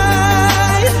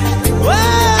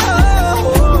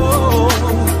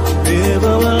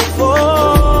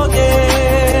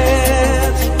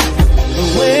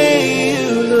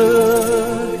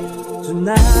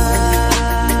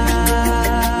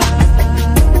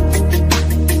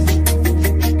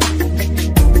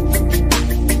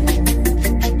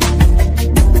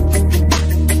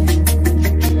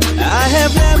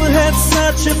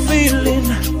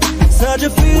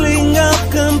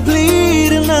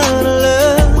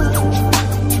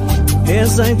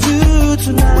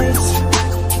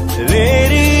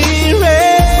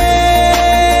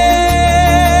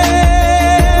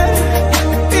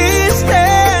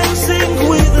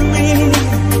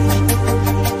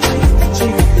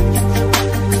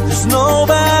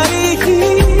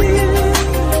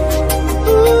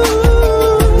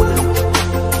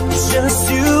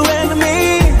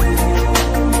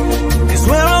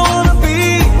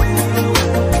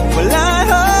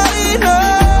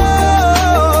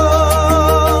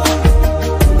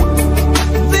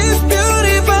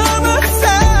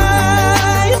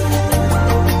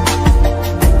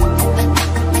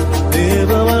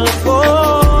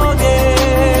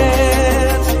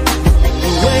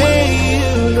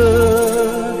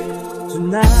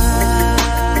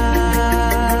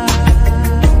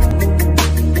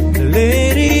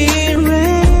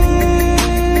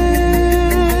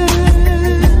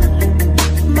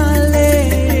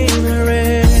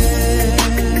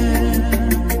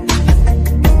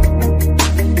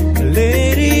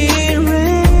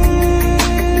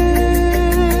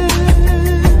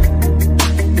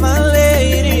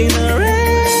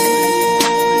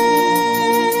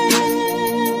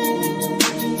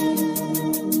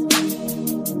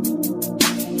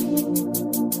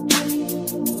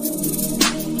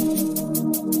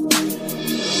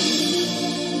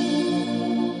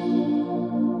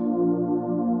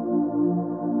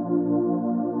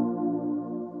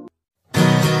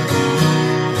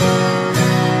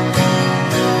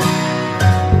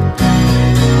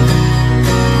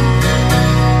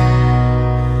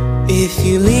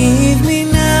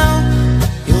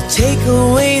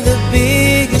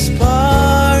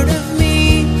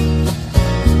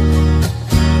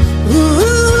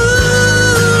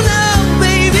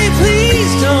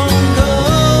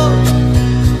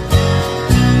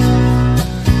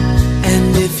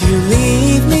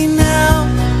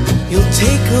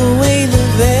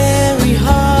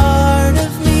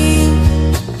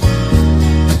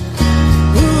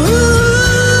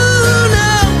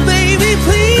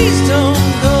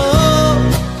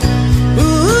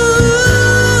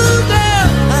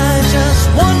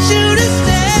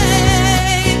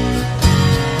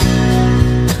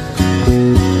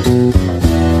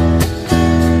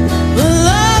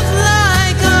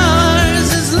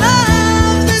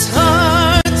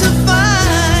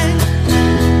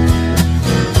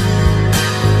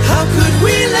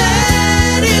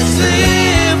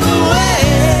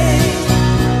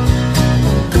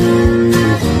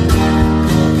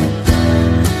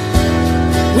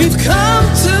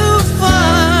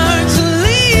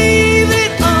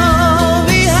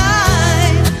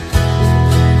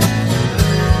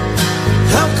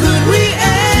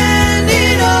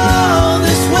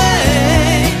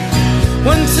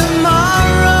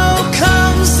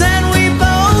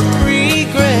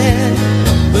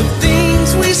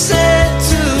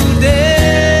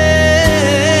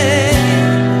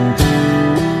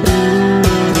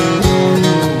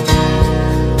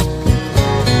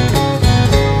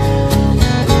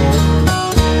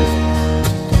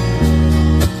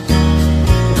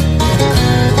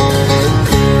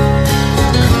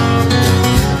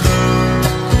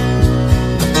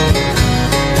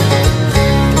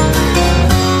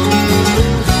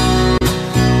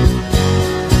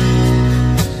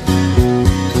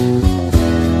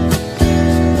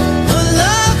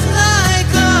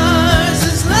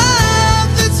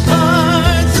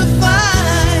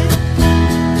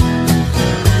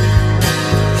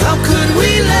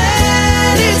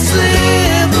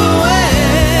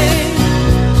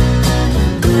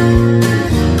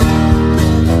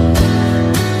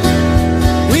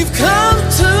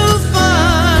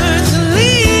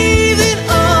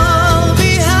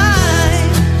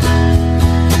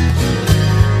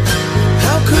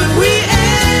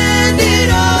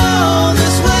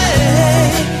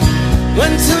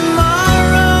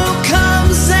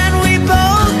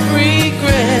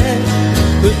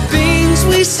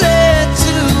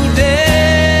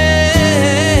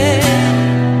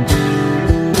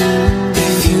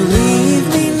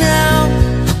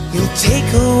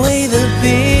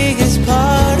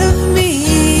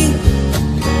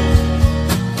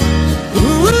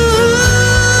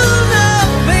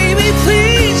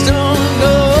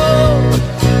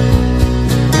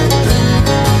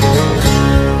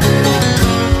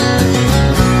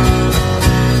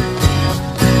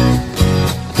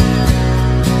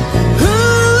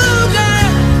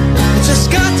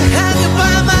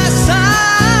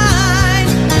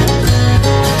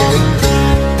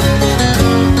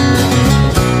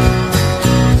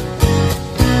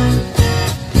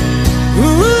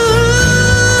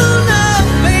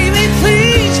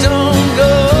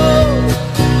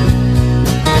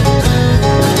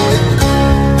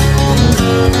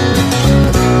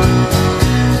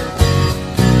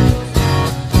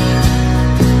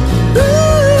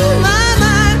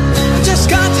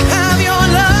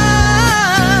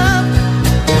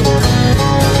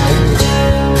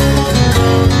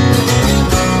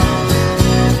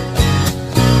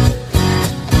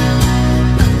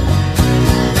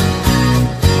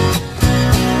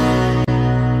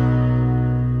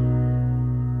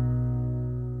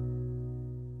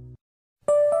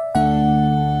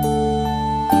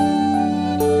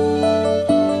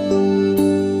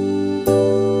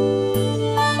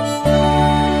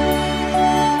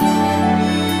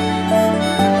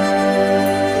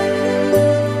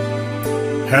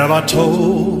Have I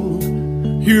told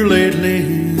you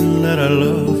lately that I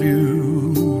love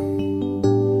you?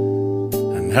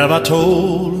 And have I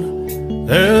told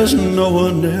there's no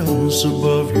one else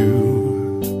above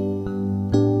you?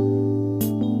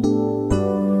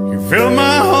 You fill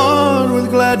my heart with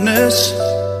gladness,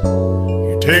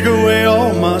 you take away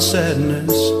all my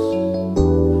sadness,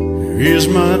 you ease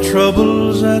my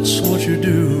troubles, that's what you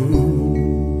do.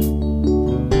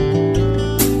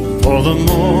 For the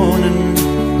morning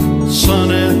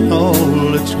sun in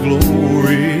all its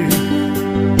glory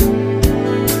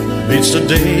meets the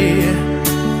day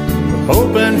with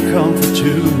hope and comfort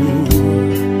too.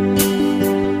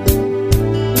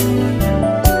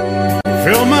 You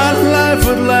fill my life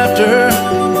with laughter,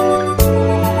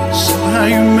 somehow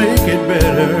you make it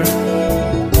better.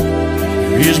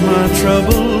 You ease my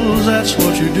troubles, that's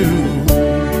what you do.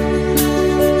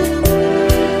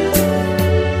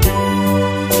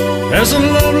 There's a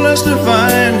love less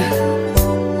defined,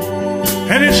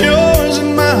 and it's yours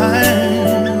and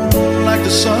mine, like the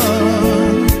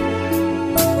sun.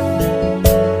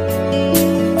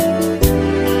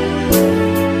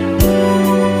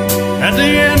 At the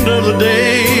end of the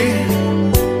day,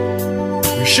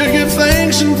 we should give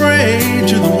thanks and pray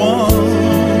to the one,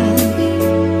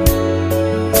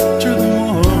 to the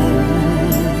one.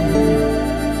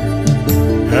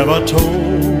 Have I told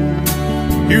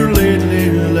you lately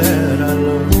that I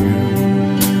love you?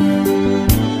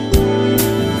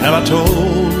 Have I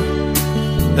told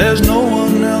there's no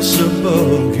one else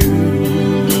above you?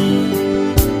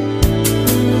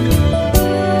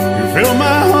 You fill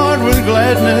my heart with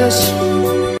gladness,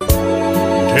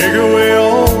 take away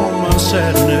all my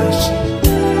sadness,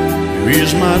 you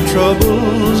ease my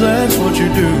troubles, that's what you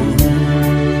do.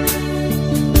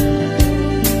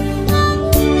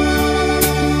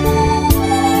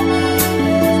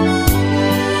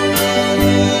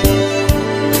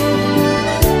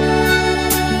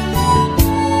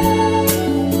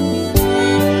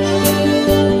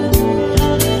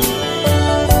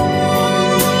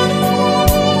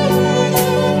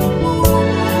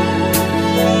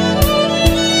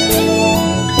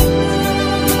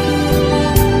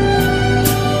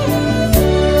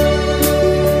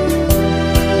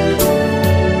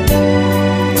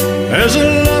 There's a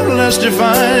love less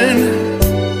defined,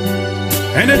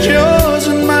 and it's yours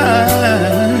and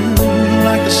mine,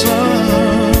 like the sun.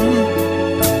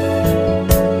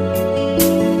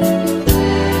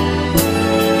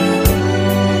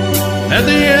 At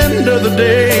the end of the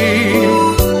day,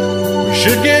 we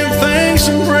should give thanks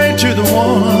and pray to the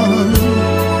one,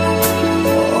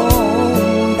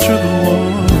 oh, to the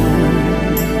one.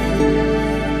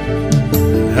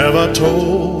 Have I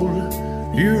told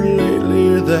you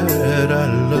lately that I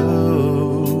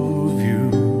love you?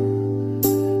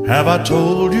 Have I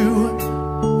told you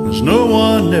there's no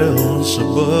one else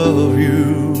above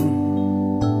you?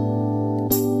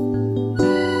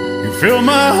 You fill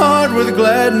my heart with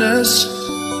gladness,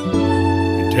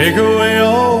 you take away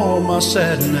all my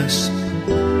sadness,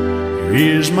 you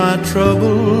ease my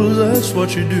troubles, that's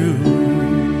what you do.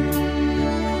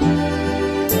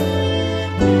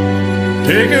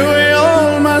 Take away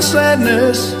all my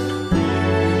sadness,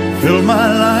 fill my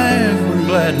life with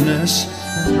gladness,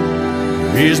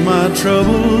 ease my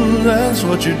troubles, that's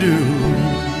what you do.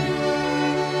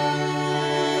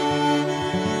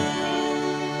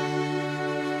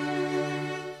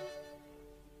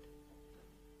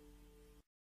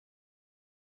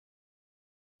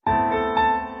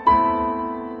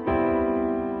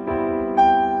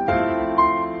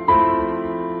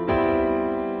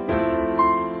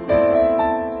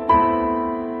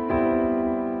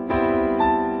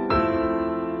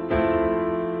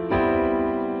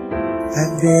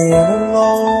 I've been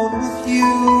alone with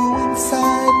you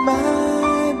inside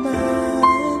my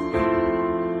mind,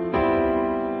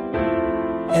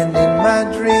 and in my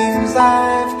dreams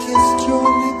I've kissed your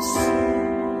lips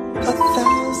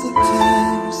 1,000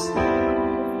 times.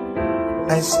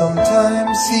 I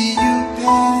sometimes see you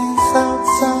pass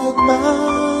outside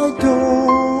my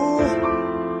door.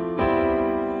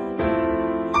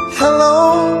 Hello,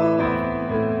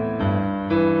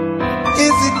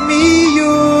 is it me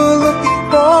you're looking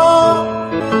for?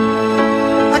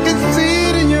 I can see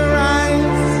it in your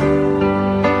eyes,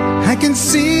 I can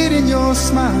see it in your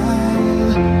smile.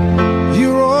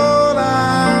 You're all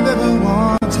I've ever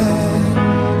wanted,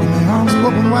 and my arms are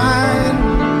open wide.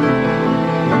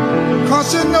 'Cause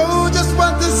you know just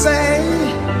what to say,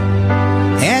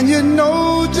 and you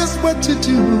know just what to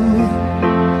do.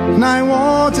 And I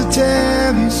want to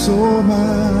tell you so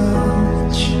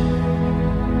much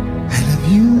I love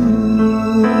you.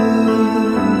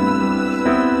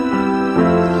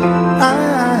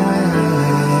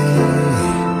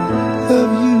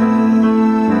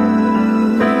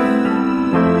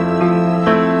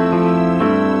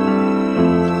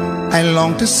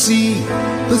 long to see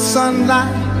the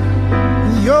sunlight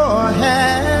in your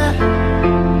hair,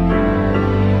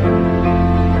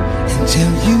 and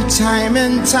tell you time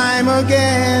and time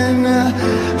again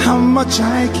how much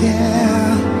I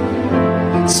care.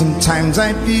 Sometimes I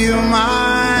feel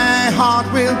my heart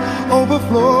will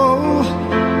overflow.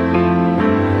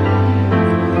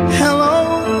 Hello,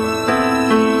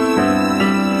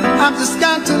 I've just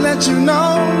got to let you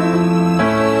know,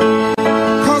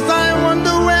 'cause I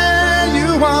wonder where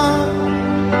you are,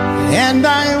 and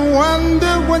I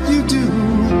wonder what you do.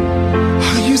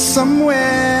 Are you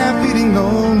somewhere feeling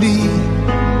lonely?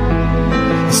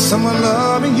 Is someone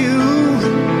loving you?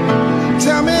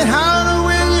 Tell me how to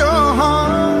win your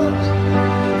heart,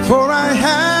 for I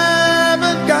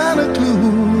haven't got a clue.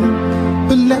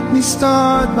 But let me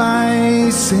start by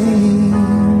saying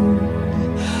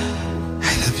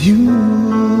I love you.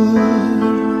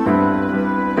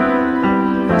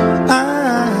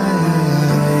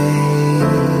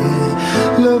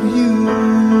 Love you.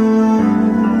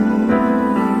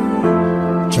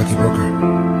 Jackie Booker.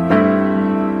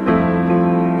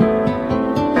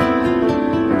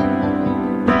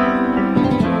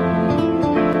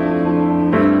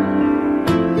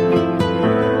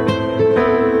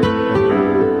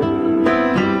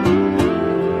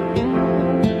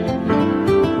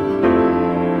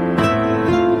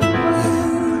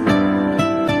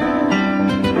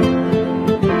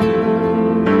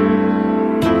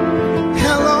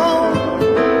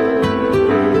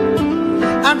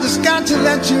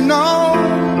 Let you know,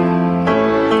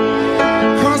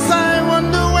 'cause I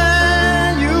wonder where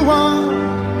you are,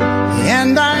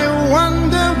 and I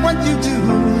wonder what you do.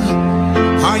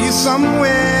 Are you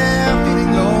somewhere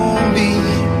feeling lonely?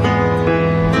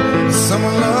 Is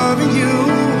someone loving you?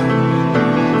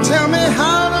 Tell me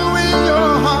how to win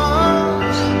your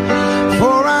heart,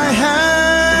 for I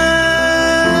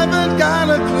haven't got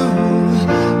a clue.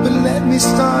 But let me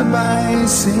start by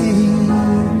saying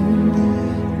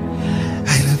you.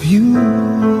 I love you.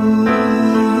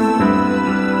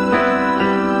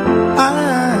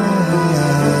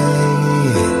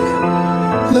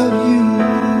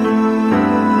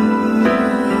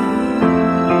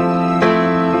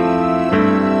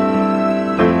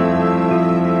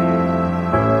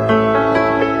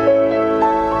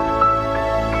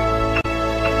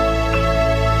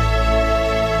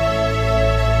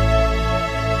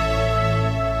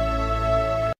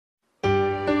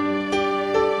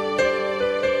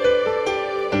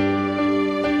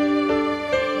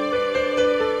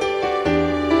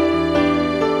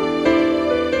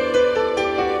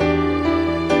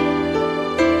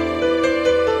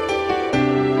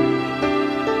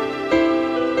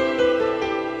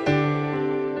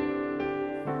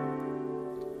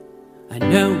 I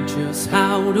know just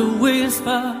how to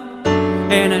whisper,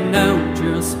 and I know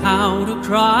just how to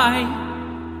cry.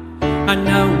 I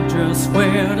know just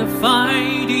where to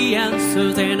find the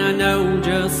answers, and I know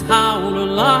just how to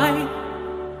lie.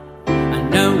 I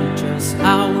know just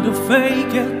how to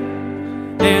fake it,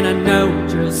 and I know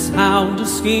just how to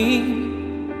scheme.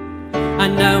 I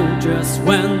know just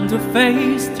when to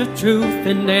face the truth,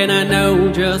 and then I know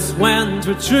just when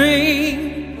to dream.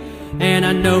 And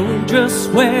I know just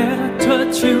where to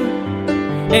touch you,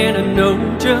 and I know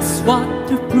just what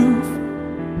to prove.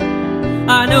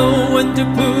 I know when to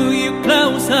pull you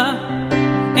closer,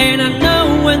 and I know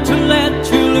when to let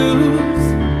you loose.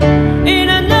 And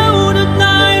I know the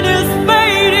night is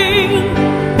fading,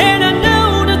 and I know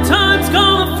the time's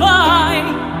gonna fly.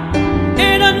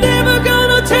 And I'm never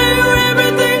gonna tell you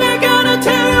everything I gotta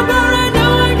tell you, but I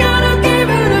know I gotta give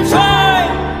it a try.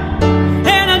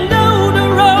 And I know the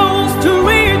roads to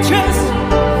riches,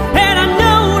 and I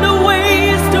know the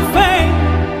ways to fame.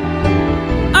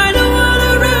 I know how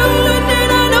to rule, and then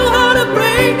I know how to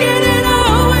break it, and I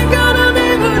always gotta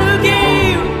live it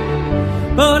again.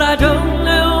 But I don't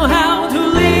know how to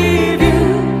leave you,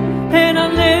 and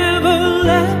I'll never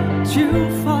let you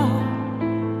fall.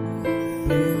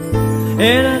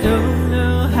 And I don't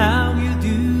know how you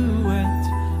do it,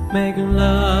 making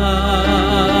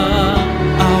love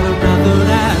out of nothing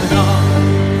at all,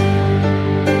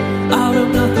 out of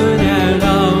nothing at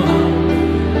all,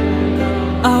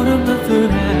 out of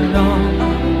nothing at all,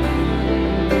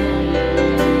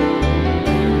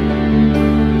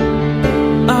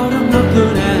 out of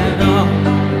nothing at all,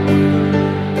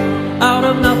 out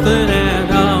of nothing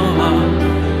at all,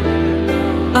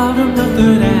 out of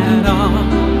nothing at all,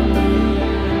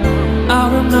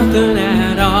 out of nothing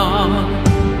at all.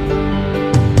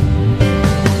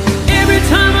 Every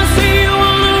time I see you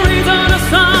on the rays of the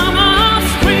summer,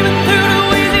 screaming through the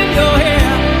weeds in your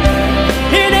hair.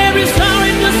 In every star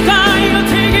in the sky, you're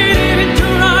taking it to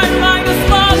ride like a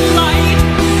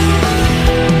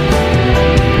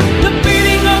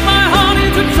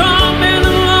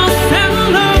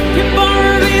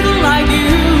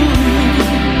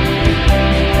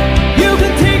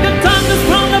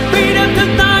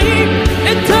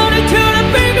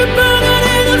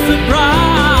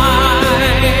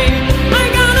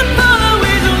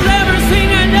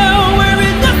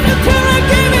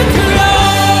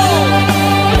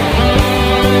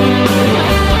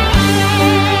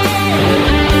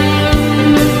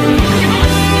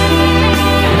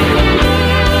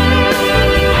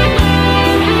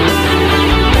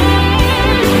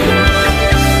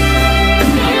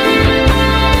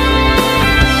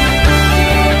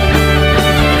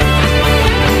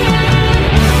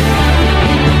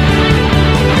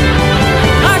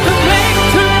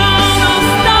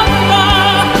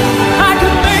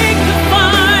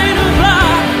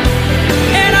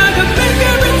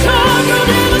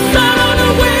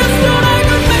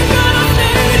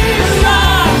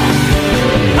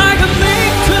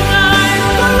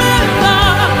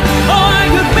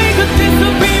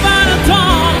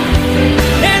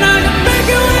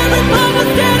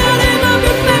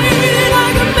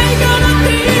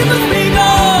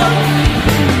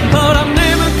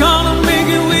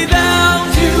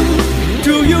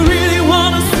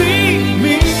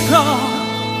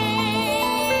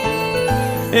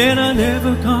and I'm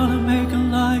never gonna make it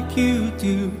like you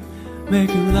do.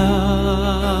 Making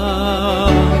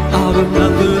love out of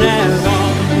nothing at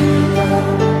all.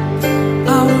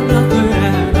 Out of nothing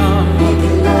at all.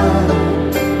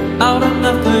 Out of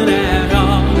nothing at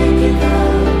all.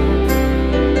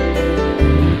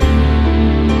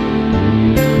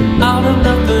 Out of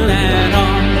nothing at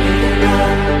all.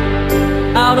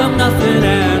 Out of nothing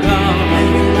at all.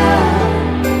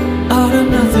 Out of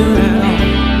nothing at all.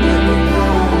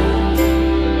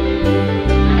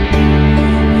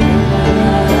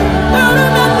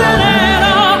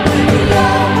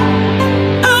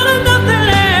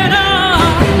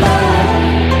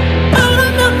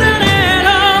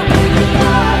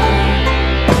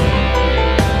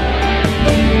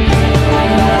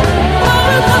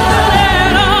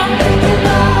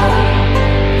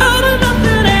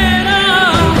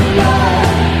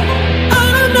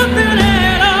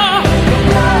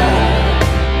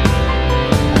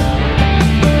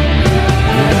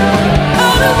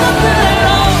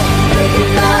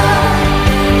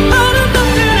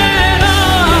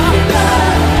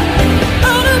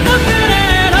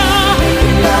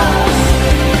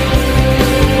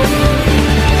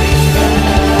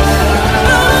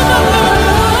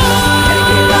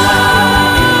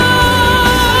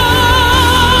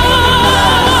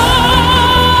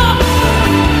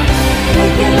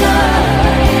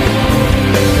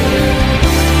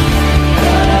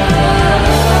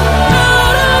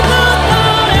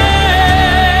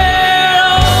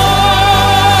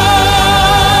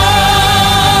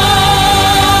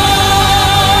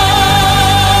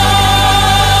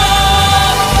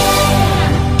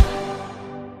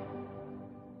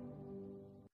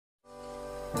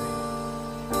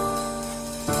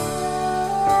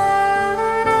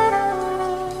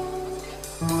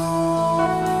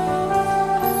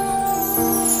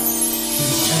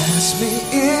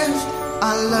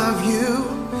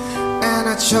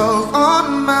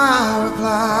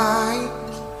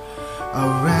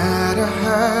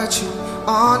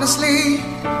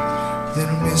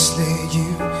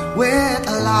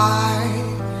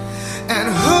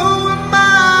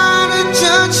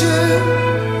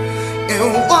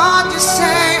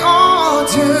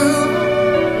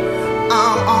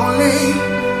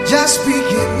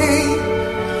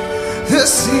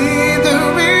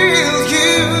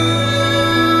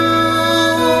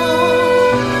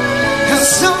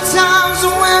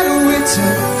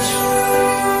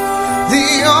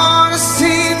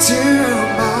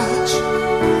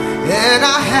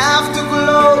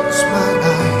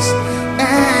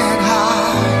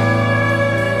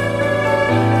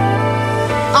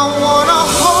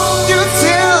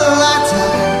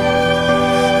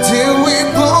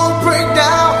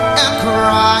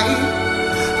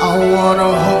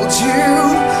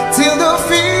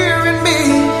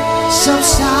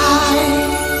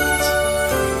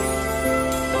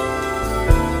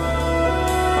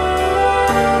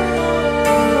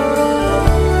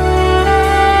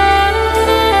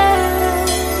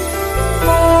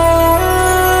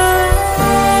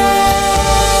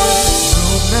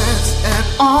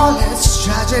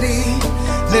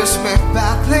 Leaves me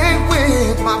battling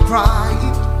with my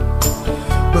pride,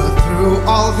 but through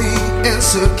all the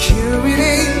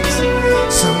insecurities,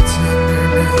 some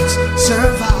tenderness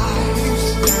survives.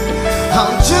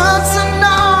 I'm just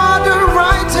another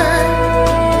writer,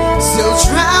 still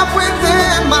trapped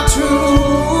within my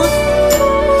truth,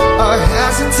 a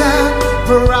hesitant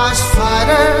barrage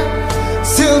fighter,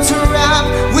 still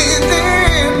trapped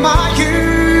within my youth.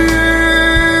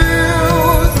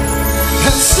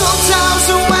 Sometimes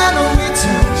when we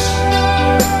touch,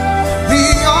 the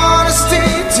honesty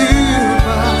too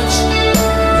much,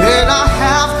 and I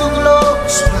have to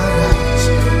close my eyes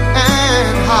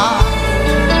and hide.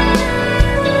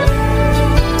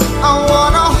 I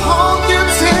wanna hold you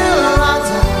till I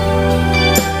die,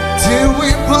 till we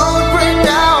both break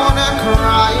down and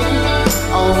cry.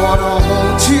 I wanna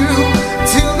hold you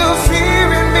till the fear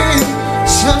in me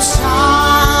subsides.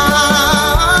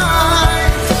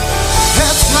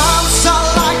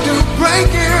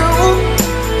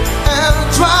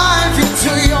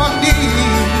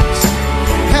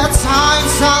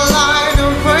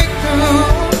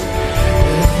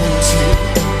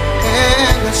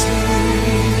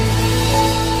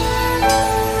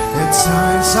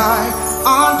 I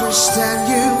understand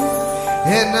you,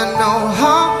 and I know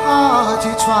how hard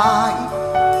you try.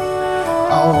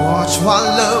 I'll watch while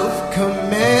love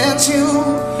commands you,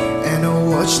 and I'll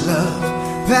watch love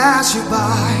pass you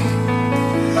by.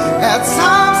 At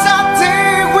times I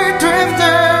think we're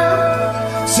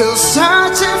drifting, still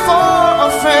searching for a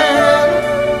friend,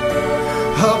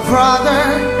 a brother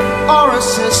or a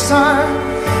sister,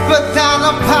 but then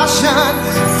the passion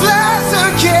flares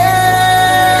again.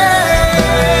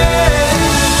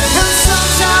 And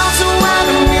sometimes when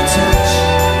we touch,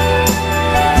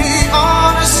 the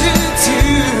honesty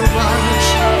too much,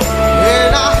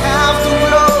 and I have to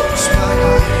close my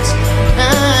eyes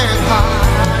and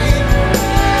hide.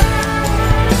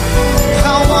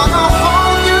 I wanna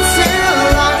hold you till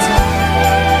I die,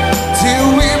 till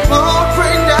we both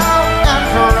break down and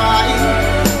cry.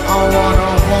 I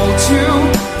wanna hold you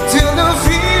till the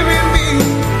fear in me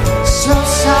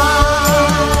subsides.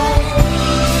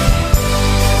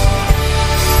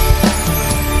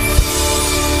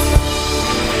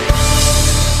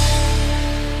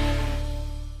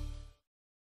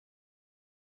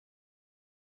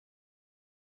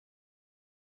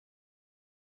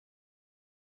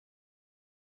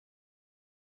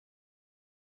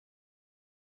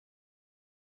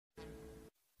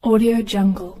 Audio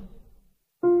Jungle.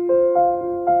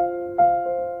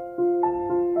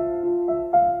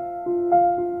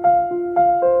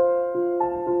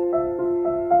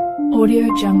 Audio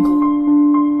Jungle.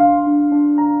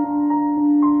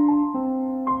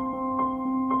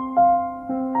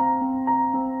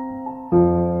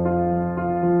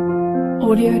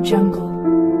 Audio Jungle.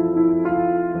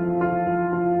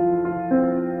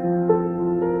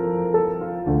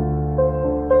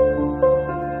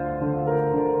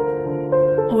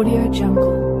 Audio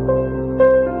Jungle.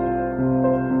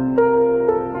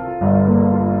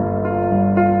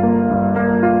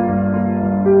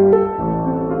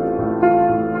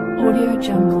 Audio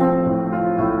Jungle.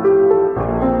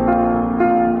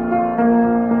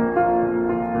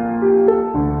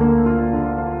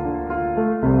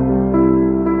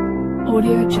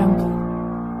 Audio Jungle.